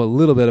least know a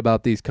little bit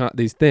about these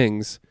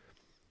things.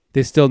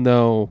 They still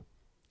know,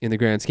 in the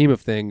grand scheme of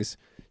things,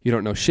 you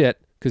don't know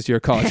shit, because you're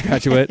a college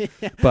graduate,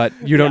 but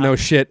you don't know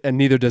shit, and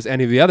neither does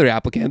any of the other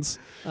applicants.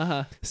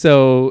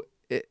 So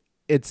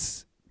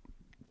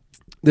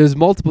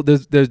there's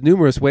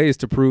numerous ways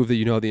to prove that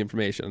you know the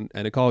information,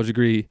 and a college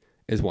degree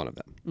is one of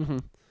them.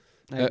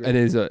 And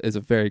is a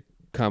very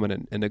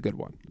common and a good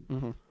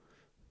one.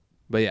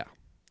 But yeah.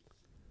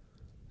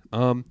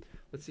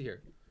 Let's see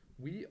here.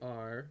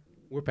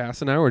 We're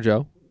past an hour,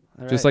 Joe.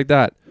 Just like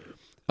that.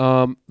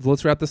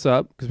 Let's wrap this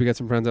up because we got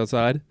some friends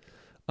outside.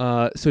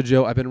 So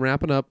Joe, I've been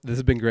wrapping up. This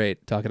has been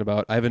great talking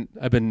about. I've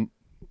been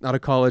out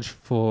of college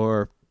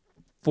for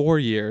 4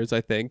 years,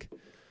 I think,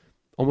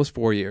 almost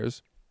 4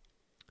 years.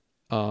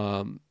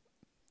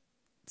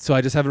 So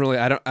I just haven't really.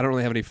 I don't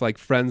really have any like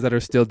friends that are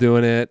still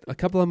doing it. A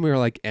couple of them are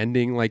like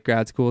ending like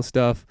grad school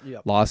stuff,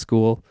 law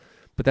school,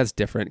 but that's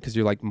different because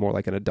you're like more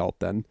like an adult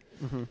then.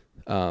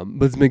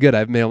 But it's been good. I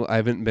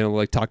haven't been able to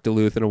like talk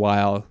Duluth in a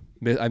while.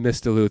 I miss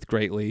Duluth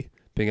greatly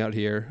being out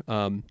here.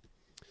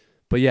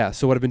 But yeah,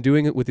 so what I've been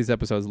doing with these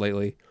episodes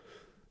lately,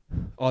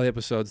 all the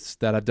episodes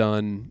that I've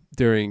done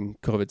during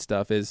COVID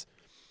stuff is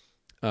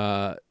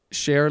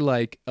share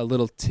like a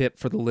little tip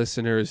for the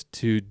listeners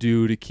to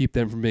do to keep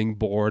them from being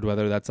bored,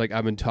 whether that's like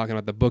I've been talking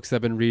about the books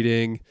I've been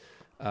reading.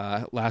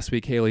 Last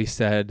week, Haley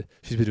said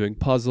she's been doing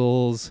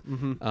puzzles.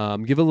 Give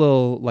a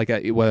little, like,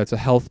 whether it's a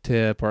health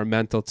tip or a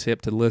mental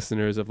tip to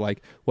listeners of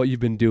like what you've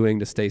been doing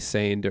to stay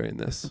sane during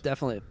this.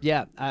 Definitely,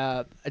 yeah.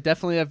 I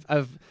definitely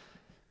I've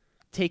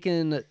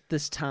taken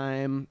this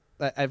time.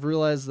 I've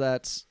realized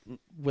that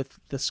with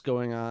this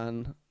going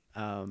on,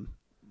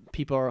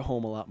 people are at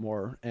home a lot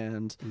more,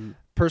 and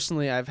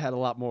personally, I've had a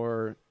lot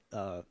more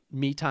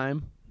me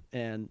time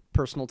and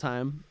personal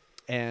time,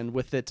 and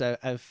with it,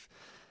 I've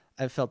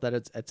felt that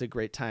it's a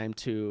great time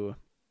to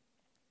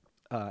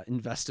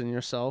invest in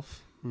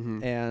yourself.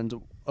 And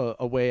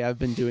a way I've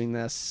been doing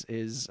this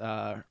is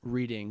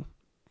reading.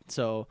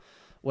 So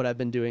what I've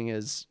been doing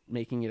is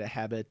making it a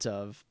habit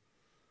of,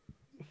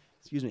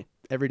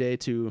 every day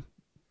to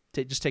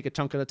just take a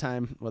chunk at a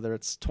time, whether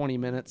it's 20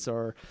 minutes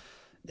or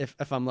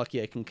if I'm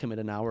lucky, I can commit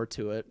an hour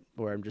to it,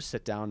 where I'm just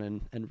sit down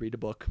and read a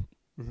book.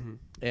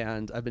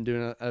 And I've been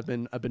doing I've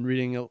been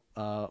reading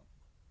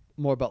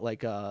more about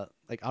like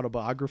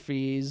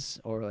autobiographies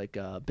or like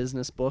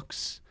business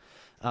books.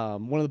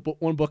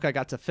 One book I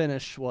got to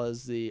finish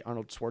was the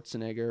Arnold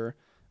Schwarzenegger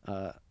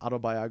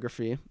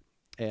autobiography.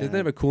 Doesn't it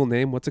have a cool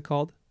name? What's it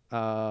called?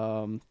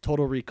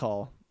 Total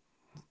Recall.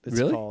 It's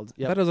really? called.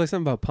 Yep. I thought it was like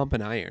something about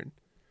pumping iron.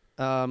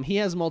 He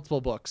has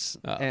multiple books,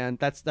 and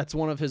that's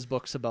one of his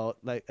books about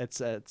like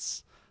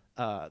that's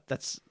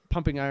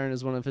Pumping Iron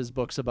is one of his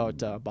books about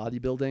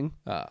bodybuilding.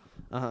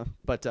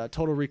 But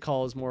Total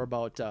Recall is more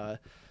about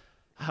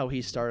how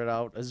he started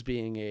out as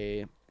being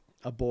a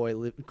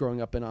boy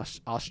growing up in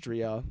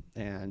Austria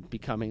and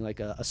becoming like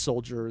a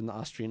soldier in the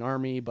Austrian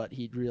army, but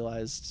he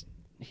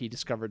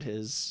discovered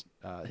his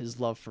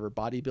love for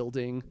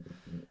bodybuilding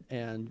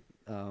and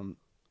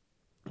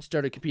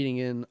started competing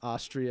in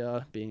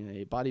Austria, being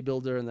a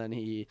bodybuilder, and then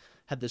he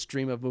had this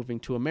dream of moving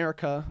to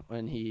America,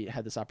 and he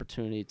had this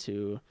opportunity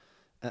to.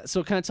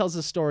 So it kind of tells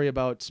the story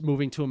about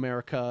moving to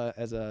America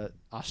as a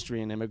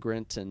Austrian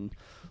immigrant and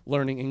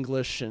learning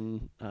English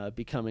and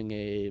becoming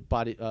a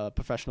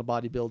professional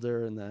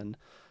bodybuilder, and then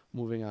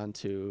moving on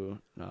to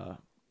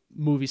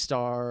movie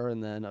star,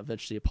 and then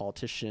eventually a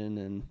politician,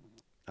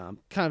 and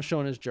kind of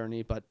showing his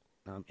journey. But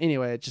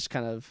anyway, it just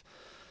kind of.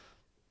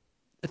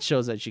 It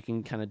shows that you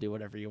can kind of do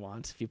whatever you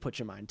want if you put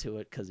your mind to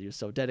it, because he was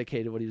so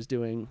dedicated to what he was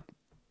doing.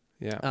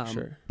 Yeah,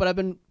 sure. But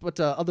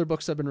other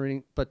books I've been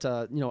reading,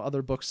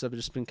 other books I've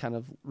just been kind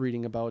of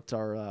reading about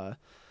are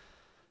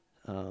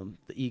the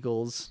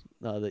Eagles,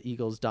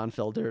 Don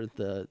Felder,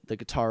 the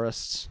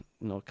guitarist,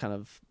 kind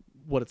of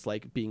what it's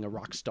like being a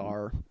rock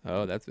star.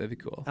 Oh, that'd be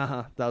cool.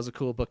 That was a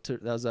cool book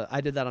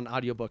I did that on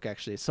audiobook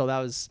actually. So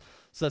that's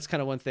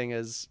kind of one thing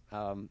is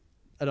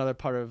another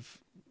part of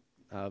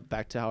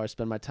back to how I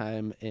spend my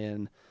time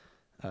in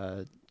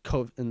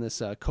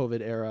this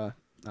COVID era,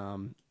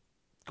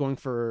 going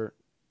for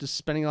just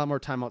spending a lot more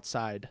time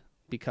outside,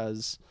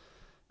 because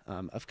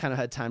I've kind of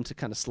had time to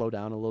kind of slow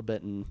down a little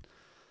bit and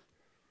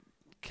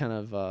kind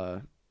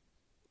of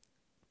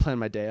plan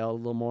my day out a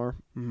little more.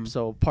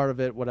 So part of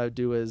it, what I would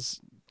do is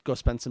go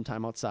spend some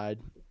time outside,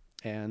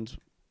 and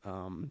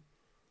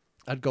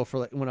I'd go for,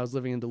 like, when I was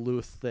living in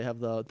Duluth, they have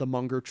the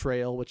Munger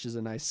Trail, which is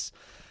a nice,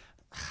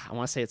 I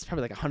want to say it's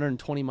probably like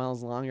 120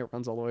 miles long. It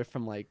runs all the way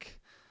from like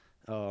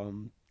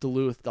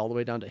Duluth all the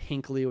way down to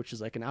Hinckley, which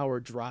is like an hour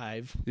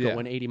drive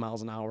going 80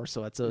 miles an hour.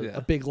 So it's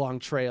a big long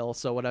trail.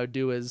 So what I would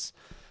do is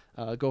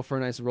go for a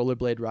nice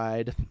rollerblade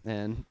ride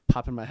and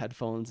pop in my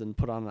headphones and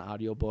put on an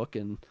audiobook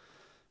and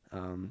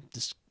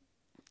just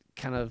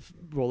kind of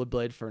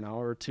rollerblade for an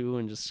hour or two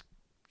and just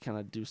kind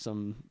of do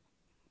some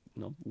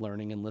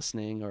learning and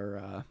listening,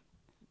 or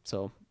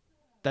so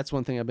that's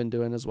one thing I've been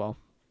doing as well.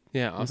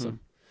 Yeah, awesome.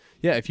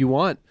 Yeah, if you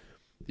want,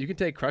 you can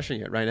take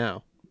Crushing It right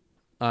now.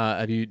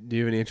 Do you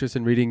have any interest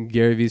in reading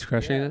Gary Vee's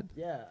Crushing It?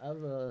 Yeah,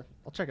 I'll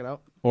check it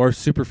out. Or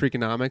Super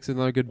Freakonomics,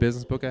 another good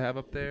business book I have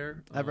up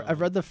there. I've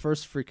read the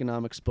first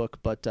Freakonomics book,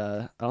 but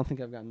I don't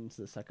think I've gotten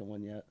into the second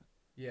one yet.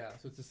 Yeah,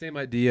 so it's the same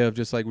idea of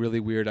just like really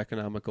weird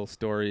economical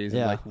stories.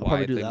 Yeah, and like I'll why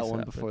probably do things that one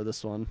happen. before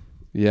this one.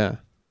 Yeah,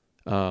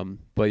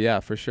 but yeah,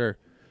 for sure.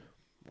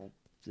 We'll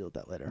deal with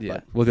that later. Yeah,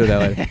 but. we'll do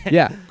that later.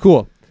 Yeah,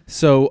 cool.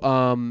 So,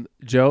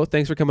 Joe,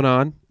 thanks for coming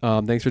on.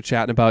 Thanks for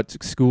chatting about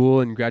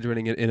school and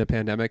graduating in a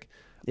pandemic.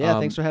 Yeah,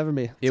 thanks for having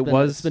me.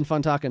 It's been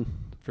fun talking.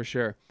 For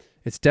sure.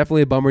 It's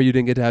definitely a bummer you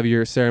didn't get to have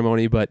your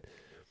ceremony, but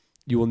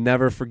you will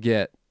never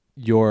forget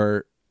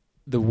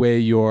the way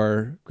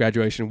your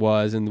graduation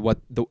was and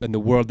the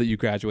world that you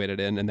graduated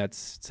in, and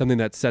that's something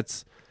that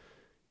sets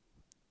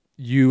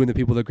you and the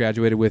people that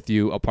graduated with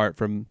you apart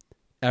from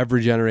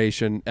every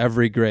generation,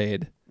 every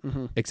grade,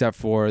 except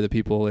for the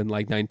people in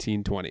like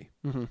 1920.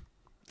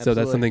 So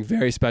that's something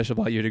very special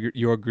about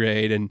your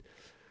grade, and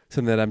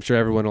something that I'm sure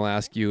everyone will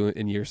ask you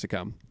in years to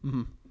come.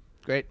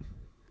 Great.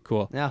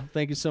 Cool. Yeah,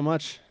 thank you so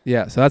much.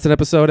 Yeah, so that's an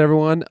episode,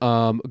 everyone.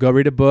 Go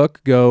read a book,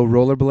 go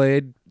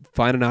rollerblade,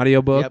 find an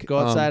audiobook. Yep, go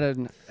outside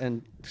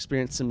and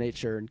experience some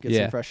nature and get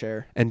some fresh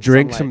air. And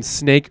drink some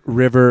Snake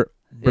River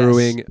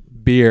Brewing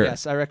beer.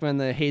 Yes, I recommend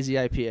the Hazy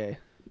IPA.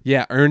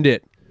 Yeah, Earned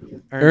It.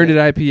 Earned It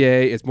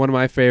IPA. It's one of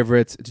my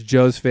favorites. It's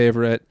Joe's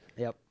favorite.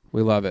 Yep.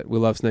 We love it. We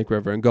love Snake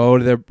River. And go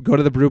to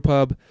the brew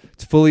pub.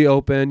 It's fully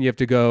open. You have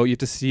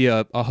to see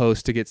a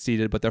host to get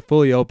seated, but they're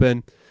fully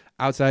open.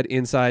 Outside,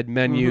 inside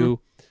menu.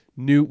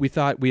 We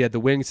thought we had the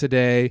wings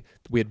today.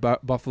 We had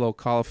buffalo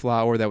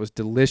cauliflower that was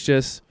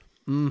delicious.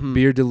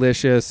 Beer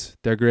delicious.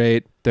 They're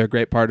great. They're a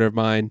great partner of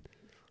mine.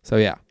 So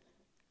yeah,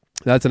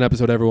 that's an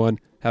episode, everyone.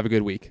 Have a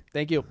good week.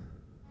 Thank you.